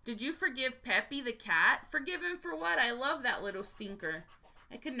 Did you forgive Peppy the cat? Forgive him for what? I love that little stinker.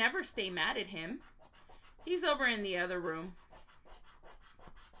 I could never stay mad at him. He's over in the other room.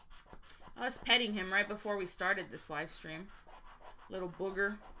 I was petting him right before we started this live stream. Little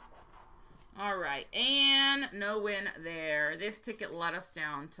booger. All right, and no win there. This ticket let us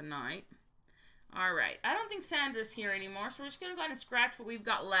down tonight. All right, I don't think Sandra's here anymore, so we're just going to go ahead and scratch what we've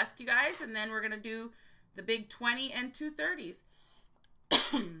got left, you guys, and then we're going to do the big 20 and 2 30s.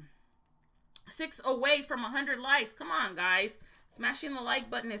 6 away from 100 likes. Come on, guys. Smashing the like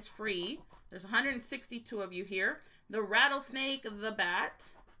button is free. There's 162 of you here. The Rattlesnake, the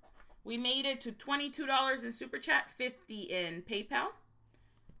Bat. We made it to $22 in Super Chat, $50 in PayPal.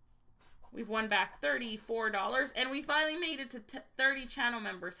 We've won back $34, and we finally made it to 30 channel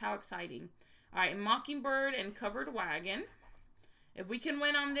members. How exciting. All right, Mockingbird and Covered Wagon. If we can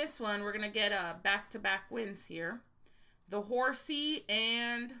win on this one, we're going to get back-to-back wins here. The Horsey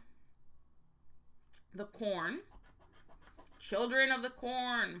and the Corn. Children of the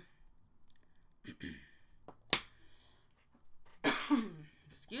Corn.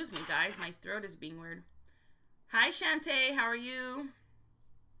 Excuse me, guys. My throat is being weird. Hi, Shantae. How are you?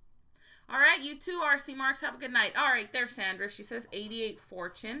 All right, you too, RC Marks. Have a good night. All right, there's Sandra. She says 88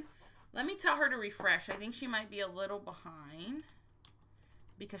 fortune. Let me tell her to refresh. I think she might be a little behind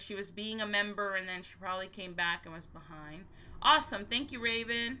because she was being a member and then she probably came back and was behind. Awesome. Thank you,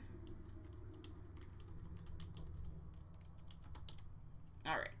 Raven.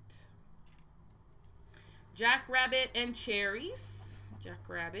 All right. Jackrabbit and Cherries.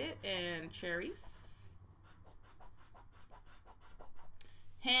 Jackrabbit and Cherries.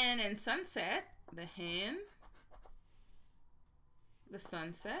 Hen and Sunset. The hen. The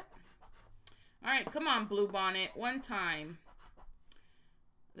sunset. All right, come on, Bluebonnet. One time.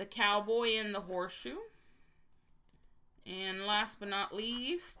 The Cowboy and the Horseshoe. And last but not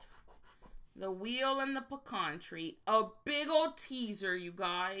least, the Wheel and the Pecan Tree. A big old teaser, you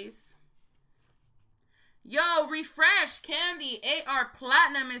guys. Yo, refresh. Candy. AR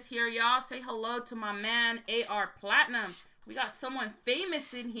Platinum is here, y'all. Say hello to my man, AR Platinum. We got someone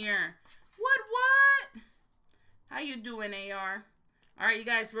famous in here. What? How you doing, AR? All right, you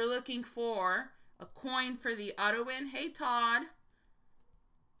guys, we're looking for a coin for the auto win. Hey, Todd.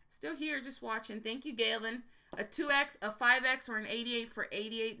 Still here, just watching. Thank you, Galen. A 2X, a 5X, or an 88 for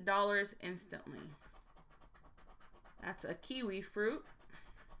 $88 instantly. That's a kiwi fruit.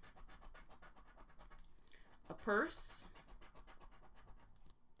 A purse.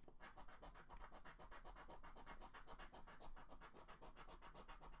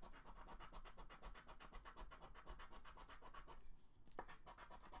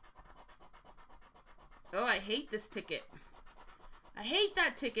 Oh, I hate this ticket. I hate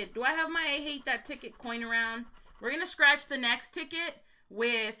that ticket. Do I have my I hate that ticket coin around? We're going to scratch the next ticket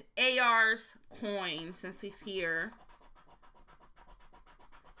with AR's coin since he's here.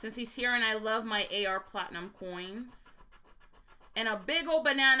 Since he's here and I love my AR Platinum coins. And a big old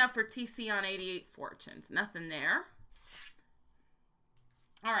banana for TC on 88 fortunes. Nothing there.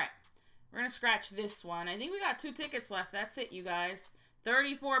 All right. We're going to scratch this one. I think we got 2 tickets left. That's it, you guys.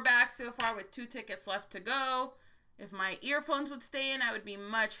 34 back so far with 2 tickets left to go. If my earphones would stay in, I would be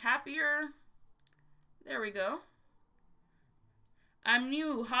much happier. There we go. I'm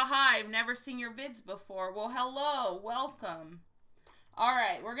new. Haha, I've never seen your vids before. Well, hello. Welcome. All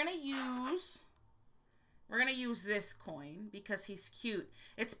right, we're going to use this coin because he's cute.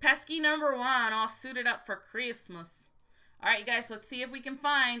 It's pesky number 1, all suited up for Christmas. All right, guys, let's see if we can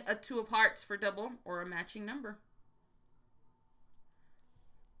find a 2 of hearts for double or a matching number.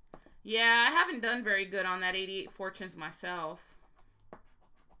 Yeah, I haven't done very good on that 88 fortunes myself.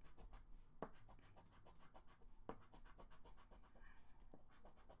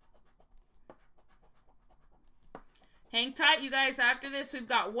 Hang tight, you guys. After this, we've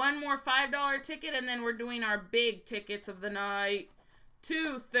got one more $5 ticket, and then we're doing our big tickets of the night.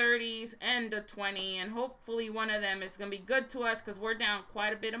 2 30s and a 20, and hopefully one of them is going to be good to us because we're down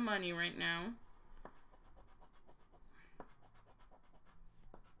quite a bit of money right now.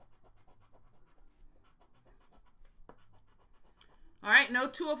 All right, no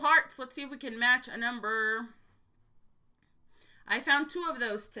 2 of hearts. Let's see if we can match a number. I found 2 of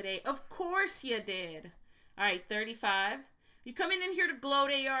those today. Of course you did. All right, 35. You coming in here to gloat,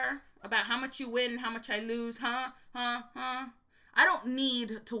 AR, about how much you win and how much I lose, huh? I don't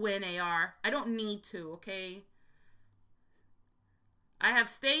need to win, AR. I don't need to, okay? I have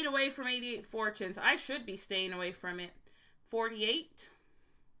stayed away from 88 Fortunes. I should be staying away from it. 48.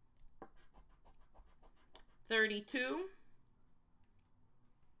 32.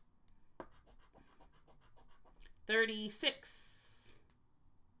 36.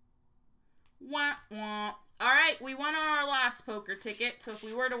 Wah, wah. All right, we won on our last poker ticket. So if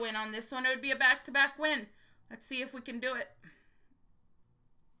we were to win on this one, it would be a back-to-back win. Let's see if we can do it.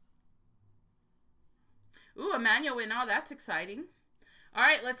 Ooh, a manual win. Oh, that's exciting. All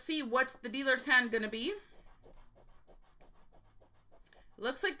right, let's see. What's the dealer's hand going to be?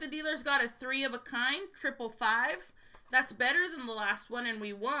 Looks like the dealer's got a 3 of a kind, triple 5s. That's better than the last one, and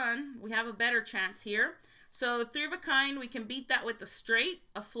we won. We have a better chance here. So 3 of a kind, we can beat that with a straight,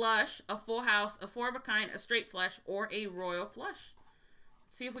 a flush, a full house, a 4 of a kind, a straight flush, or a royal flush.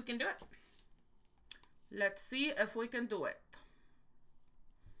 Let's see if we can do it. Let's see if we can do it.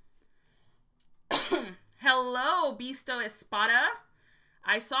 Hello, Bisto Espada.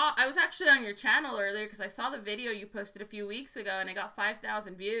 I was actually on your channel earlier because I saw the video you posted a few weeks ago and it got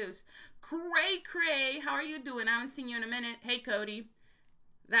 5,000 views. Cray, how are you doing? I haven't seen you in a minute. Hey, Cody.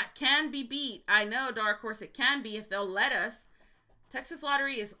 That can be beat. I know, Dark Horse, it can be if they'll let us. Texas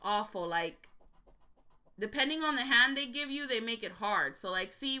Lottery is awful. Like, depending on the hand they give you, they make it hard. So,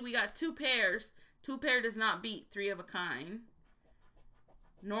 like, see, we got 2 pairs. 2 pair does not beat 3 of a kind.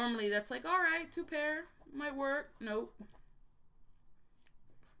 Normally, that's like, all right, 2 pair. Might work. Nope.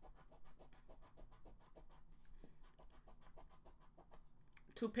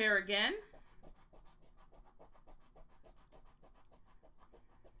 Two pair again.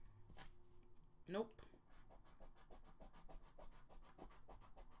 Nope.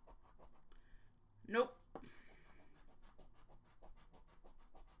 Nope.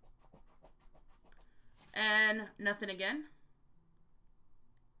 And nothing again.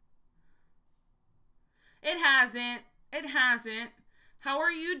 It hasn't. It hasn't. How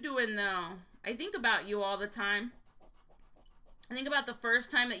are you doing, though? I think about you all the time. I think about the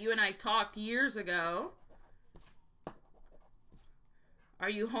first time that you and I talked years ago. Are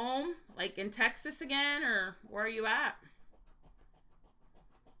you home? Like in Texas again? Or where are you at?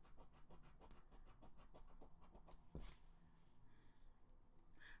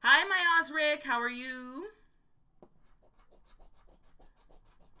 Hi, my Osric. How are you?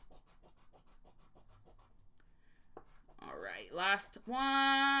 All right, last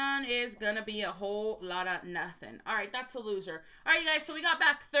one is gonna be a whole lot of nothing. All right, that's a loser. All right, you guys, so we got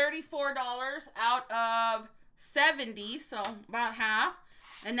back $34 out of 70, so about half.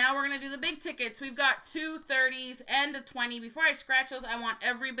 And now we're gonna do the big tickets. We've got 2 30s and a 20. Before I scratch those, I want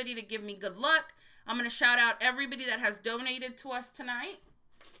everybody to give me good luck. I'm gonna shout out everybody that has donated to us tonight.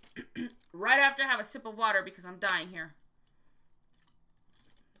 Right after I have a sip of water because I'm dying here.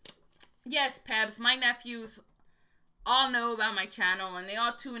 Yes, Pebs, my nephews all know about my channel and they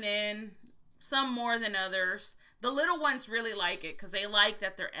all tune in, some more than others. The little ones really like it because they like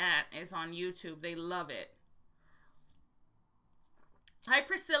that their aunt is on YouTube. They love it. Hi,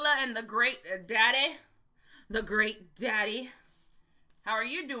 Priscilla and the great daddy. The great daddy. How are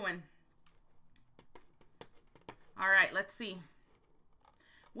you doing? All right, let's see.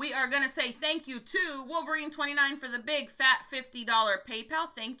 We are going to say thank you to Wolverine29 for the big fat $50 PayPal.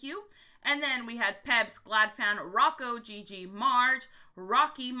 Thank you. And then we had Pebs, Gladfan, Rocco, Gigi, Marge,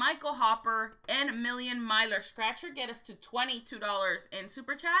 Rocky, Michael Hopper, and Million Miler Scratcher get us to $22 in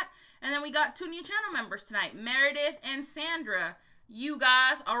Super Chat. And then we got 2 new channel members tonight, Meredith and Sandra. You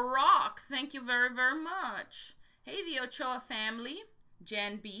guys are rock. Thank you very, very much. Hey, the Ochoa family.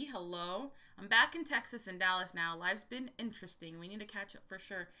 Jen B, hello. I'm back in Texas and Dallas now. Life's been interesting. We need to catch up for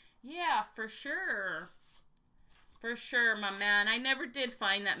sure. Yeah, for sure. For sure, my man. I never did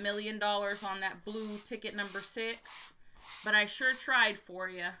find that $1 million on that blue ticket number 6. But I sure tried for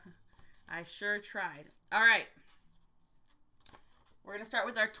you. I sure tried. All right. We're going to start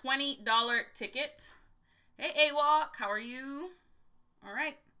with our $20 ticket. Hey, AWOC. How are you? All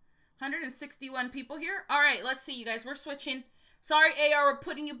right. 161 people here. All right. Let's see, you guys. We're switching. Sorry, AR. We're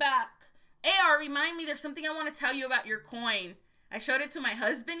putting you back. AR, remind me. There's something I want to tell you about your coin. I showed it to my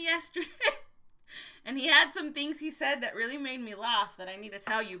husband yesterday. And he had some things he said that really made me laugh that I need to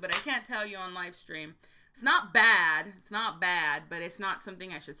tell you, but I can't tell you on live stream. It's not bad. It's not bad, but it's not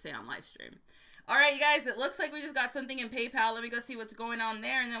something I should say on live stream. All right, you guys, it looks like we just got something in PayPal. Let me go see what's going on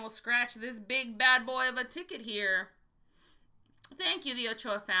there, and then we'll scratch this big bad boy of a ticket here. Thank you, the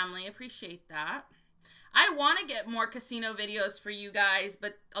Ochoa family. Appreciate that. I want to get more casino videos for you guys,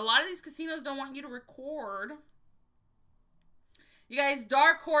 but a lot of these casinos don't want you to record. You guys,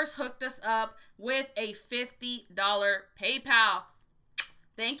 Dark Horse hooked us up with a $50 PayPal.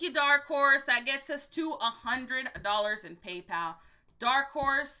 Thank you, Dark Horse. That gets us to $100 in PayPal. Dark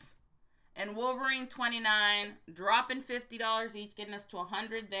Horse and Wolverine 29 dropping $50 each, getting us to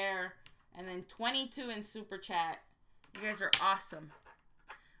 $100 there. And then 22 in Super Chat. You guys are awesome.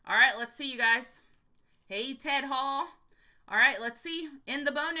 All right, let's see, you guys. Hey, Ted Hall. All right, let's see. In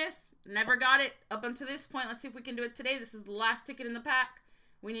the bonus. Never got it up until this point. Let's see if we can do it today. This is the last ticket in the pack.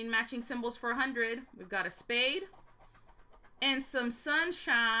 We need matching symbols for 100. We've got a spade. And some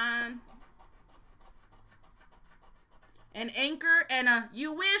sunshine. An anchor and a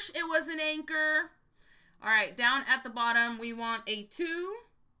you wish it was an anchor. All right, down at the bottom, we want a 2,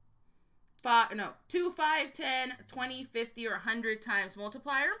 5, 10, 20, 50, or 100 times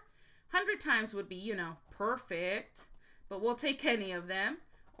multiplier. 100 times would be, you know, perfect. But we'll take any of them.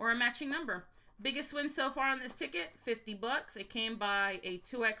 Or a matching number. Biggest win so far on this ticket, $50. It came by a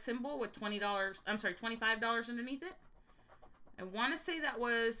 2X symbol with $25 underneath it. I want to say that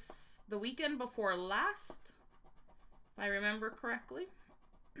was the weekend before last, if I remember correctly.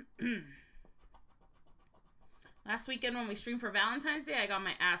 Last weekend when we streamed for Valentine's Day, I got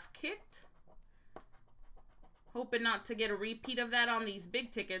my ass kicked. Hoping not to get a repeat of that on these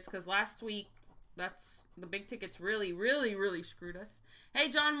big tickets, because last week, the big tickets really, really, really screwed us. Hey,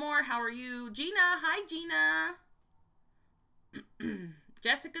 John Moore, how are you? Gina, hi, Gina.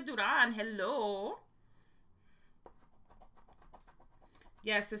 Jessica Duran, hello.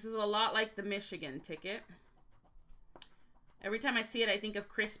 Yes, this is a lot like the Michigan ticket. Every time I see it, I think of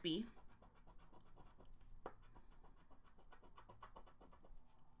Crispy.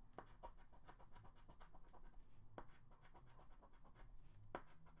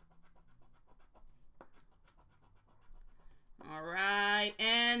 All right,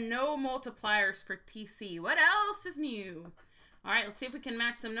 and no multipliers for TC. What else is new? All right, let's see if we can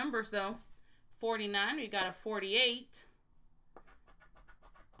match some numbers, though. 49, we got a 48.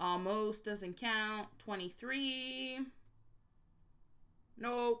 Almost doesn't count. 23.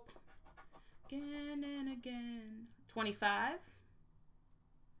 Nope. Again and again. 25.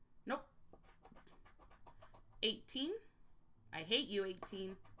 Nope. 18. I hate you,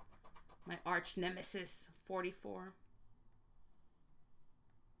 18. My arch nemesis, 44.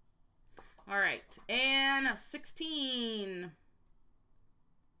 All right, and 16.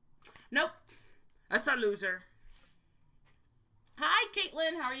 Nope. That's a loser. Hi,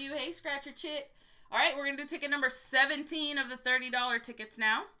 Caitlin. How are you? Hey, Scratcher Chick. All right, we're going to do ticket number 17 of the $30 tickets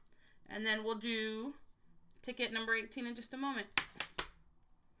now. And then we'll do ticket number 18 in just a moment.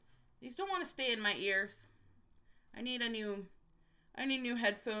 These don't want to stay in my ears. I need new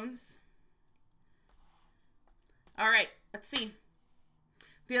headphones. All right, let's see.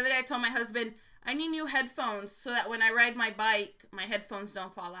 The other day I told my husband, I need new headphones so that when I ride my bike, my headphones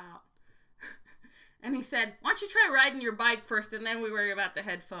don't fall out. And he said, why don't you try riding your bike first and then we worry about the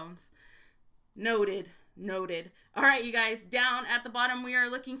headphones. Noted. Noted. All right, you guys, down at the bottom, we are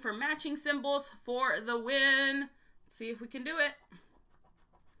looking for matching symbols for the win. Let's see if we can do it.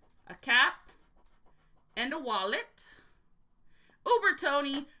 A cap and a wallet. Uber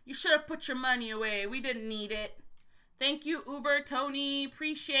Tony, you should have put your money away. We didn't need it. Thank you, Uber Tony.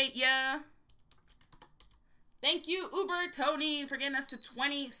 Appreciate ya. Thank you, Uber Tony, for getting us to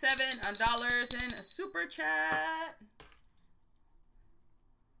 $27 in a super chat.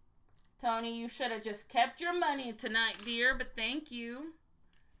 Tony, you should have just kept your money tonight, dear, but thank you.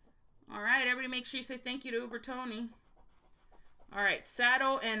 All right, everybody make sure you say thank you to Uber Tony. All right,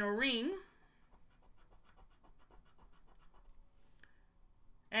 saddle and ring.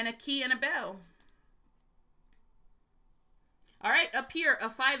 And a key and a bell. All right, up here, a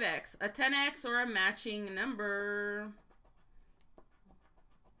 5X, a 10X, or a matching number.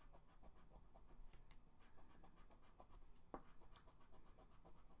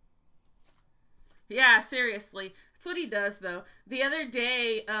 Yeah, seriously. That's what he does, though. The other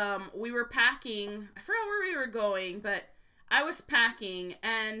day, we were packing. I forgot where we were going, but I was packing.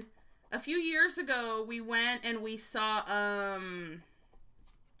 And a few years ago, we went and we saw...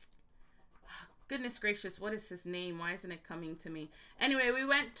 goodness gracious, what is his name? Why isn't it coming to me? Anyway, we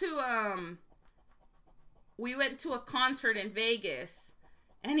went to a concert in Vegas,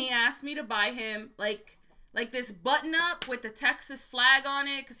 and he asked me to buy him like this button up with the Texas flag on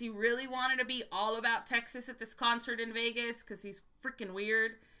it, because he really wanted to be all about Texas at this concert in Vegas, because he's freaking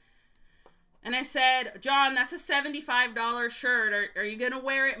weird. And I said, John, that's a $75 shirt. Are you going to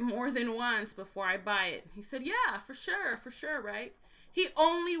wear it more than once before I buy it? He said, yeah, for sure, right? He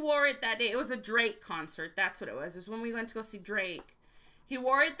only wore it that day. It was a Drake concert. That's what it was. It was when we went to go see Drake. He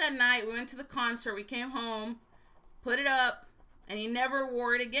wore it that night. We went to the concert. We came home, put it up, and he never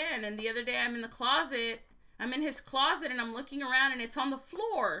wore it again. And the other day I'm in the closet. I'm in his closet, and I'm looking around, and it's on the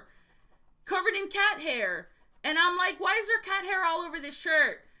floor, covered in cat hair. And I'm like, why is there cat hair all over this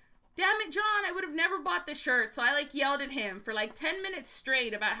shirt? Damn it, John, I would have never bought this shirt. So I like yelled at him for like 10 minutes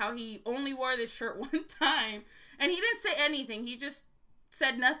straight about how he only wore this shirt one time. And he didn't say anything. He just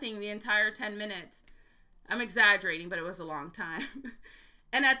said nothing the entire 10 minutes. I'm exaggerating, but it was a long time.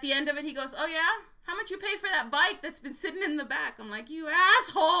 And at the end of it, he goes, oh yeah? How much you pay for that bike that's been sitting in the back? I'm like, you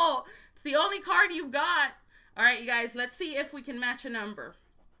asshole. It's the only card you've got. All right, you guys, let's see if we can match a number.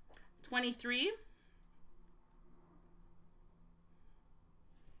 23.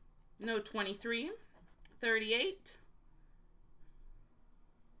 No, 23, 38,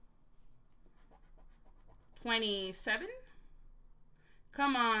 27.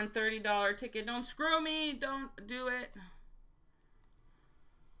 Come on, $30 ticket. Don't screw me. Don't do it.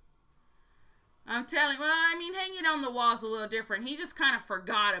 I'm telling, well, I mean, hanging on the wall's a little different. He just kind of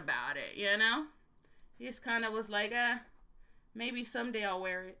forgot about it, you know? He just kind of was like, maybe someday I'll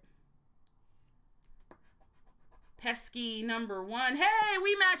wear it. Pesky number 1. Hey,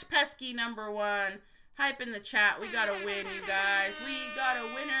 we match pesky number 1. Hype in the chat. We got a win, you guys. We got a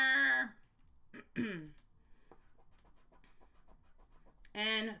winner.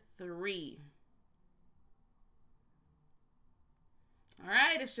 And 3. All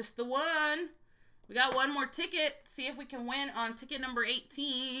right, it's just the 1. We got one more ticket. See if we can win on ticket number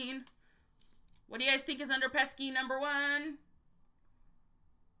 18. What do you guys think is under pesky number 1?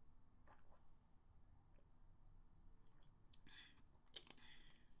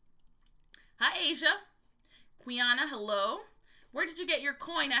 Hi, Asia. Quiana, hello. Where did you get your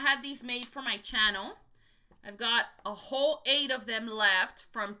coin? I had these made for my channel. I've got a whole 8 of them left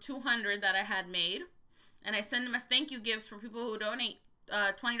from 200 that I had made. And I send them as thank you gifts for people who donate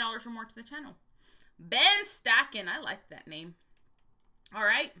 $20 or more to the channel. Ben Stacken. I like that name. All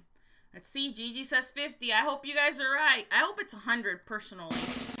right. Let's see. Gigi says 50. I hope you guys are right. I hope it's 100 personally,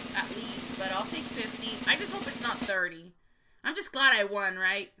 at least. But I'll take 50. I just hope it's not 30. I'm just glad I won,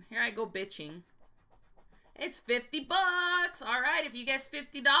 right? Here I go bitching. It's 50 bucks. All right, if you guess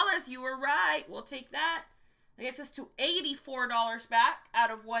 $50, you were right. We'll take that. That gets us to $84 back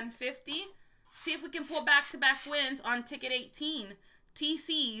out of 150. See if we can pull back-to-back wins on ticket 18.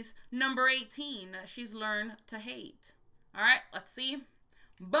 TC's number 18. She's learned to hate. All right, let's see.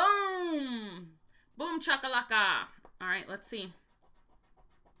 Boom. Boom chakalaka. All right, let's see.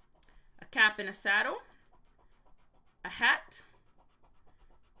 A cap and a saddle. A hat,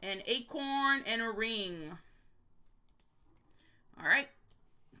 an acorn, and a ring. All right,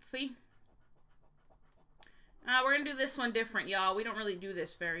 let's see. We're going to do this one different, y'all. We don't really do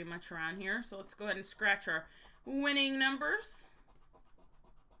this very much around here, so let's go ahead and scratch our winning numbers.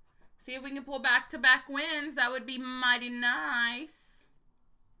 See if we can pull back-to-back wins. That would be mighty nice.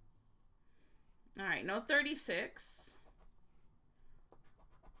 All right, no 36.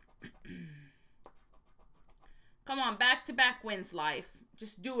 Come on, back-to-back wins, life.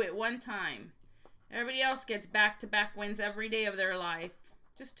 Just do it one time. Everybody else gets back-to-back wins every day of their life.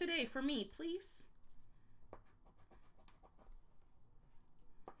 Just today for me, please.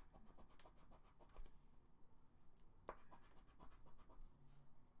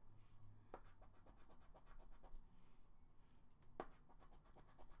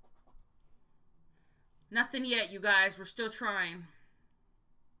 Nothing yet, you guys. We're still trying.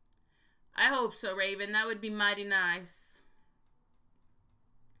 I hope so, Raven. That would be mighty nice.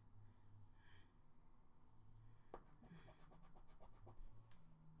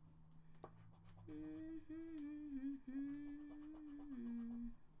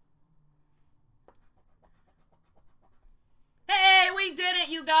 Hey, we did it,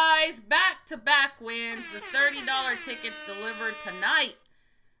 you guys. Back-to-back wins. The $30 tickets delivered tonight.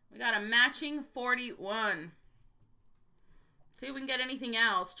 We got a matching 41. See if we can get anything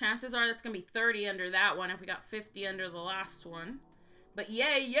else. Chances are that's going to be 30 under that one if we got 50 under the last one. But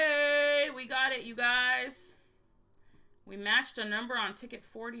yay, yay! We got it, you guys. We matched a number on ticket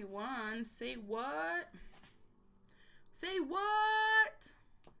 41. Say what? Say what?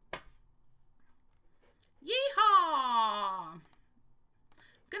 Yeehaw! I'm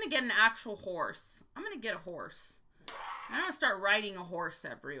going to get an actual horse. I'm going to get a horse. I'm going to start riding a horse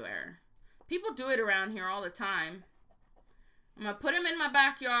everywhere. People do it around here all the time. I'm going to put him in my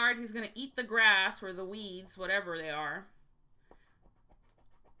backyard. He's going to eat the grass or the weeds, whatever they are.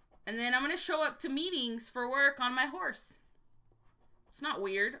 And then I'm going to show up to meetings for work on my horse. It's not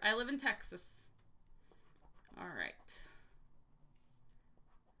weird. I live in Texas. All right.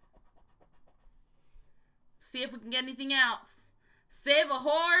 See if we can get anything else. Save a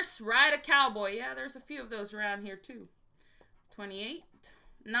horse, ride a cowboy. Yeah, there's a few of those around here too. 28.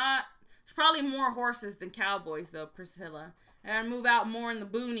 There's probably more horses than cowboys though, Priscilla. I gotta move out more in the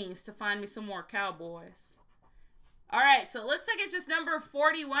boonies to find me some more cowboys. All right, so it looks like it's just number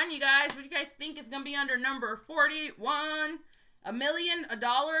 41, you guys. What do you guys think is gonna be under number 41? $1 million,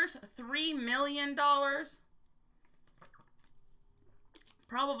 $3 million.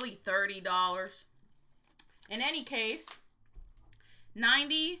 Probably $30. In any case,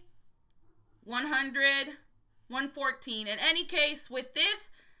 90, 100, 114. In any case, with this,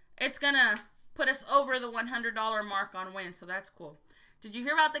 it's going to put us over the $100 mark on win, so that's cool. Did you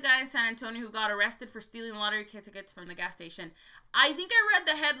hear about the guy in San Antonio who got arrested for stealing lottery tickets from the gas station? I think I read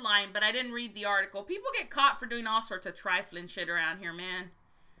the headline, but I didn't read the article. People get caught for doing all sorts of trifling shit around here, man.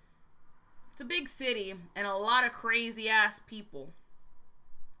 It's a big city and a lot of crazy-ass people.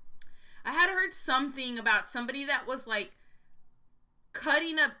 I had heard something about somebody that was, like,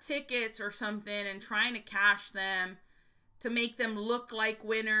 cutting up tickets or something and trying to cash them to make them look like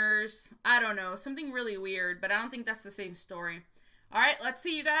winners. I don't know. Something really weird, but I don't think that's the same story. All right, let's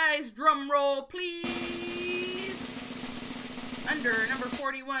see you guys. Drum roll, please. Under number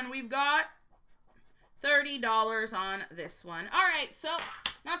 41, we've got $30 on this one. All right, so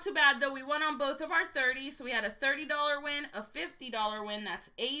not too bad, though. We won on both of our 30s. So we had a $30 win, a $50 win.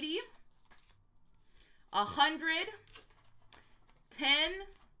 That's 80. 100, 10,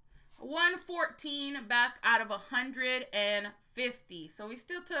 114 back out of 150. So we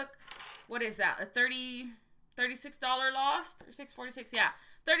still took, what is that? A $36 loss? $36.46, yeah.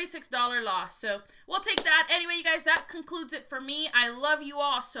 $36 loss. So we'll take that. Anyway, you guys, that concludes it for me. I love you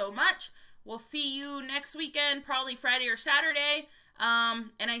all so much. We'll see you next weekend, probably Friday or Saturday.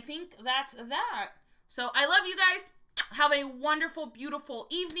 And I think that's that. So I love you guys. Have a wonderful, beautiful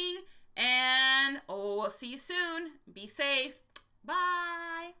evening. And we'll see you soon. Be safe. Bye.